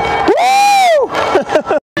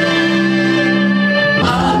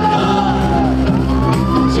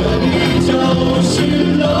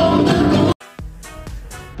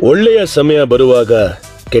 ಒಳ್ಳೆಯ ಸಮಯ ಬರುವಾಗ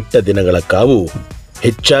ಕೆಟ್ಟ ದಿನಗಳ ಕಾವು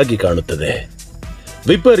ಹೆಚ್ಚಾಗಿ ಕಾಣುತ್ತದೆ.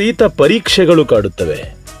 ವಿಪರೀತ ಪರೀಕ್ಷೆಗಳು ಕಾಡುತ್ತವೆ.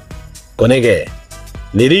 ಕೊನೆಗೆ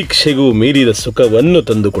ನಿರೀಕ್ಷೆಗೂ ಮೀರಿದ ಸುಖವನ್ನು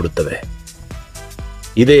ತಂದುಕೊಡುತ್ತವೆ.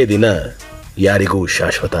 ಇದೇ ದಿನ ಯಾರಿಗೂ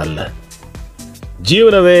ಶಾಶ್ವತ ಅಲ್ಲ.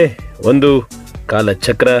 ಜೀವನವೇ ಒಂದು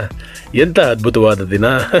ಕಾಲಚಕ್ರ. ಎಂಥ ಅದ್ಭುತವಾದ ದಿನ.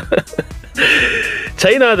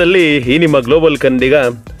 ಚೈನಾದಲ್ಲಿ ಈ ನಿಮ್ಮ ಗ್ಲೋಬಲ್ ಕನ್ನಡಿಗ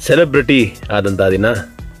ಸೆಲೆಬ್ರಿಟಿ ಆದಂಥ ದಿನ.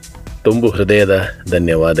 ತುಂಬು ಹೃದಯದ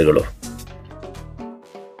ಧನ್ಯವಾದಗಳು.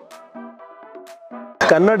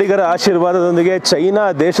 ಕನ್ನಡಿಗರ ಆಶೀರ್ವಾದದೊಂದಿಗೆ ಚೈನಾ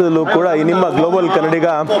ದೇಶದಲ್ಲೂ ಕೂಡ ಈ ನಿಮ್ಮ ಗ್ಲೋಬಲ್ ಕನ್ನಡಿಗ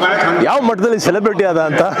ಯಾವ ಮಟ್ಟದಲ್ಲಿ ಸೆಲೆಬ್ರಿಟಿ ಆದ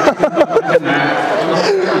ಅಂತ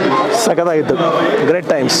ಸಖತ್ತಾಗಿತ್ತು. Great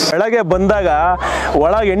times. ಬೆಳಗ್ಗೆ ಬಂದಾಗ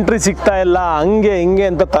ಒಳಗೆ ಎಂಟ್ರಿ ಸಿಗ್ತಾ ಇಲ್ಲ, ಹಂಗೆ ಹಿಂಗೆ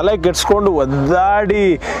ಅಂತ ತಲೆ ಕೆಡ್ಸ್ಕೊಂಡು ಒದ್ದಾಡಿ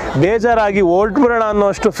ಬೇಜಾರಾಗಿ ಹೊರಟ್ಬಿಡೋಣ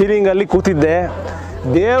ಅನ್ನೋಷ್ಟು ಫೀಲಿಂಗಲ್ಲಿ ಕೂತಿದ್ದೆ.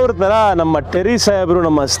 ದೇವ್ರ ಥರ ನಮ್ಮ ಟೆರಿ ಸಾಹೇಬರು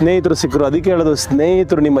ನಮ್ಮ ಸ್ನೇಹಿತರು ಸಿಕ್ಕರು. ಅದಕ್ಕೆ ಹೇಳೋದು,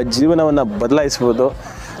 ಸ್ನೇಹಿತರು ನಿಮ್ಮ ಜೀವನವನ್ನು ಬದಲಾಯಿಸ್ಬೋದು,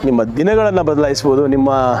 ನಿಮ್ಮ ದಿನಗಳನ್ನು ಬದಲಾಯಿಸ್ಬೋದು,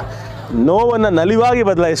 ನಿಮ್ಮ ನೋವನ್ನು ನಲಿವಾಗಿ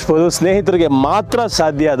ಬದಲಾಯಿಸ್ಬೋದು. ಸ್ನೇಹಿತರಿಗೆ ಮಾತ್ರ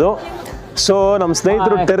ಸಾಧ್ಯ ಅದು. ಸೊ ನಮ್ಮ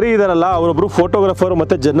ಸ್ನೇಹಿತರು ಟೆರ್ರಿ ಇದಾರಲ್ಲ, ಅವರೊಬ್ರು ಫೋಟೋಗ್ರಾಫರ್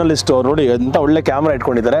ಮತ್ತು ಜರ್ನಲಿಸ್ಟ್. ಅವ್ರು ನೋಡಿ ಎಂಥ ಒಳ್ಳೆ ಕ್ಯಾಮ್ರಾ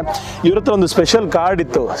ಇಟ್ಕೊಂಡಿದ್ದಾರೆ. ಇವ್ರ ಹತ್ರ ಒಂದು ಸ್ಪೆಷಲ್ ಕಾರ್ಡ್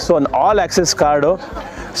ಇತ್ತು, so all access card.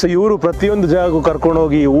 So ಇವರು ಪ್ರತಿಯೊಂದು ಜಾಗಕ್ಕೂ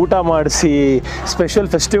ಕರ್ಕೊಂಡೋಗಿ ಊಟ ಮಾಡಿಸಿ, ಸ್ಪೆಷಲ್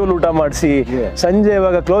ಫೆಸ್ಟಿವಲ್ ಊಟ ಮಾಡಿಸಿ, ಸಂಜೆ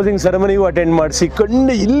ಇವಾಗ ಕ್ಲೋಸಿಂಗ್ ಸೆರೆಮನಿಗೂ ಅಟೆಂಡ್ ಮಾಡಿಸಿ,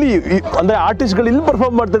 ಇಲ್ಲಿ ಅಂದರೆ ಆರ್ಟಿಸ್ಟ್ಗಳು ಇಲ್ಲಿ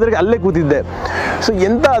ಪರ್ಫಾರ್ಮ್ ಮಾಡ್ತಾ ಇದ್ರೆ ಅಲ್ಲೇ ಕೂತಿದ್ದೆ. ಸೊ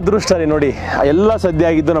ಎಂಥ ಅದೃಷ್ಟ ರೀ ನೋಡಿ. ಎಲ್ಲ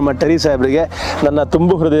ಸದ್ಯ ಆಗಿದ್ದು ನಮ್ಮ ಟೆರಿ ಸಾಹೇಬ್ರಿಗೆ ನನ್ನ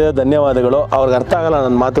ತುಂಬು ಹೃದಯದ ಧನ್ಯವಾದಗಳು. ಅವ್ರಿಗೆ ಅರ್ಥ ಆಗಲ್ಲ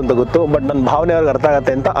ನನ್ನ ಮಾತು ಅಂತ ಗೊತ್ತು, ಬಟ್ ನನ್ನ ಭಾವನೆ ಅವ್ರಿಗೆ ಅರ್ಥ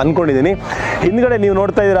ಆಗತ್ತೆ ಅಂತ ಅಂದ್ಕೊಂಡಿದ್ದೀನಿ. ಹಿಂದ್ಗಡೆ ನೀವು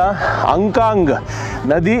ನೋಡ್ತಾ ಇದ್ದೀರಾ ಅಂಕಾಂಗ್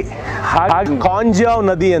ನದಿ, ಹಾಗೆ ಕಾಂಜಿಯಾವ್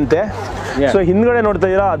ನದಿ ಅಂತೆ. ಸೊ ಹಿಂದ್ಗಡೆ ನೋಡ್ತಾ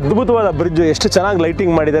ಇದ್ದೀರಾ ಅದ್ಭುತವಾದ ಬ್ರಿಡ್ಜ್, ಎಷ್ಟು ಚೆನ್ನಾಗಿ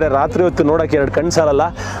ಲೈಟಿಂಗ್ ಮಾಡಿದ್ದಾರೆ. ರಾತ್ರಿ ಹೊತ್ತು ನೋಡೋಕೆ ಎರಡು ಕಣ್ಣು ಸಾಲಲ್ಲ.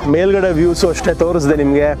 ಮೇಲ್ಗಡೆ ವ್ಯೂಸು ಅಷ್ಟೇ ತೋರಿಸಿದೆ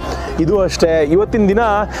ನಿಮಗೆ. ಇದು ಅಷ್ಟೇ, ಇವತ್ತಿನ ದಿನ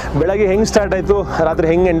ಬೆಳಗ್ಗೆ ಹೆಂಗೆ ಸ್ಟಾರ್ಟ್ ಆಯಿತು, ರಾತ್ರಿ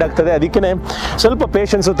ಹೆಂಗೆ ಎಂಡ್ ಆಗ್ತದೆ. ಅದಕ್ಕೇ ಸ್ವಲ್ಪ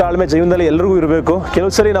ಪೇಷನ್ಸು, ತಾಳ್ಮೆ ಜೀವನದಲ್ಲಿ ಎಲ್ರಿಗೂ ಇರಬೇಕು.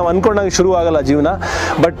 ಕೆಲವು ಸರಿ ನಾವು ಅಂದ್ಕೊಂಡಾಗ ಶುರು ಆಗಲ್ಲ ಜೀವನ,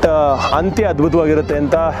 ಬಟ್ ಅಂತ್ಯ ಅದ್ಭುತವಾಗಿರುತ್ತೆ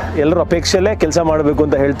ಅಂತ ಎಲ್ಲರೂ ಅಪೇಕ್ಷೆಯಲ್ಲೇ ಕೆಲಸ ಮಾಡಬೇಕು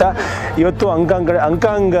ಅಂತ ಹೇಳ್ತಾ, ಇವತ್ತು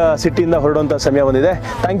ಅಂಕಾಂಗ್ ಸಿಟಿಯಿಂದ ಹೊರಡುವಂಥ ಸಮಯ ಬಂದಿದೆ.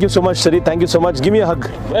 ಥ್ಯಾಂಕ್ ಯು ಸೋ ಮಚ್ ಸರಿ, thank you so much. Give me a hug.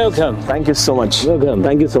 Thank you so much.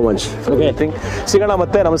 Thank you so much. ಸಿಗೋಣ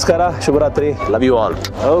ಮತ್ತೆ. ನಮಸ್ಕಾರ, ಶುಭರಾತ್ರಿ, ಲವ್ ಯು ಆಲ್.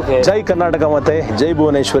 ಜೈ ಕರ್ನಾಟಕ ಮತ್ತೆ ಜೈ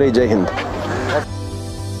ಭುವನೇಶ್ವರಿ, ಜೈ ಹಿಂದ್.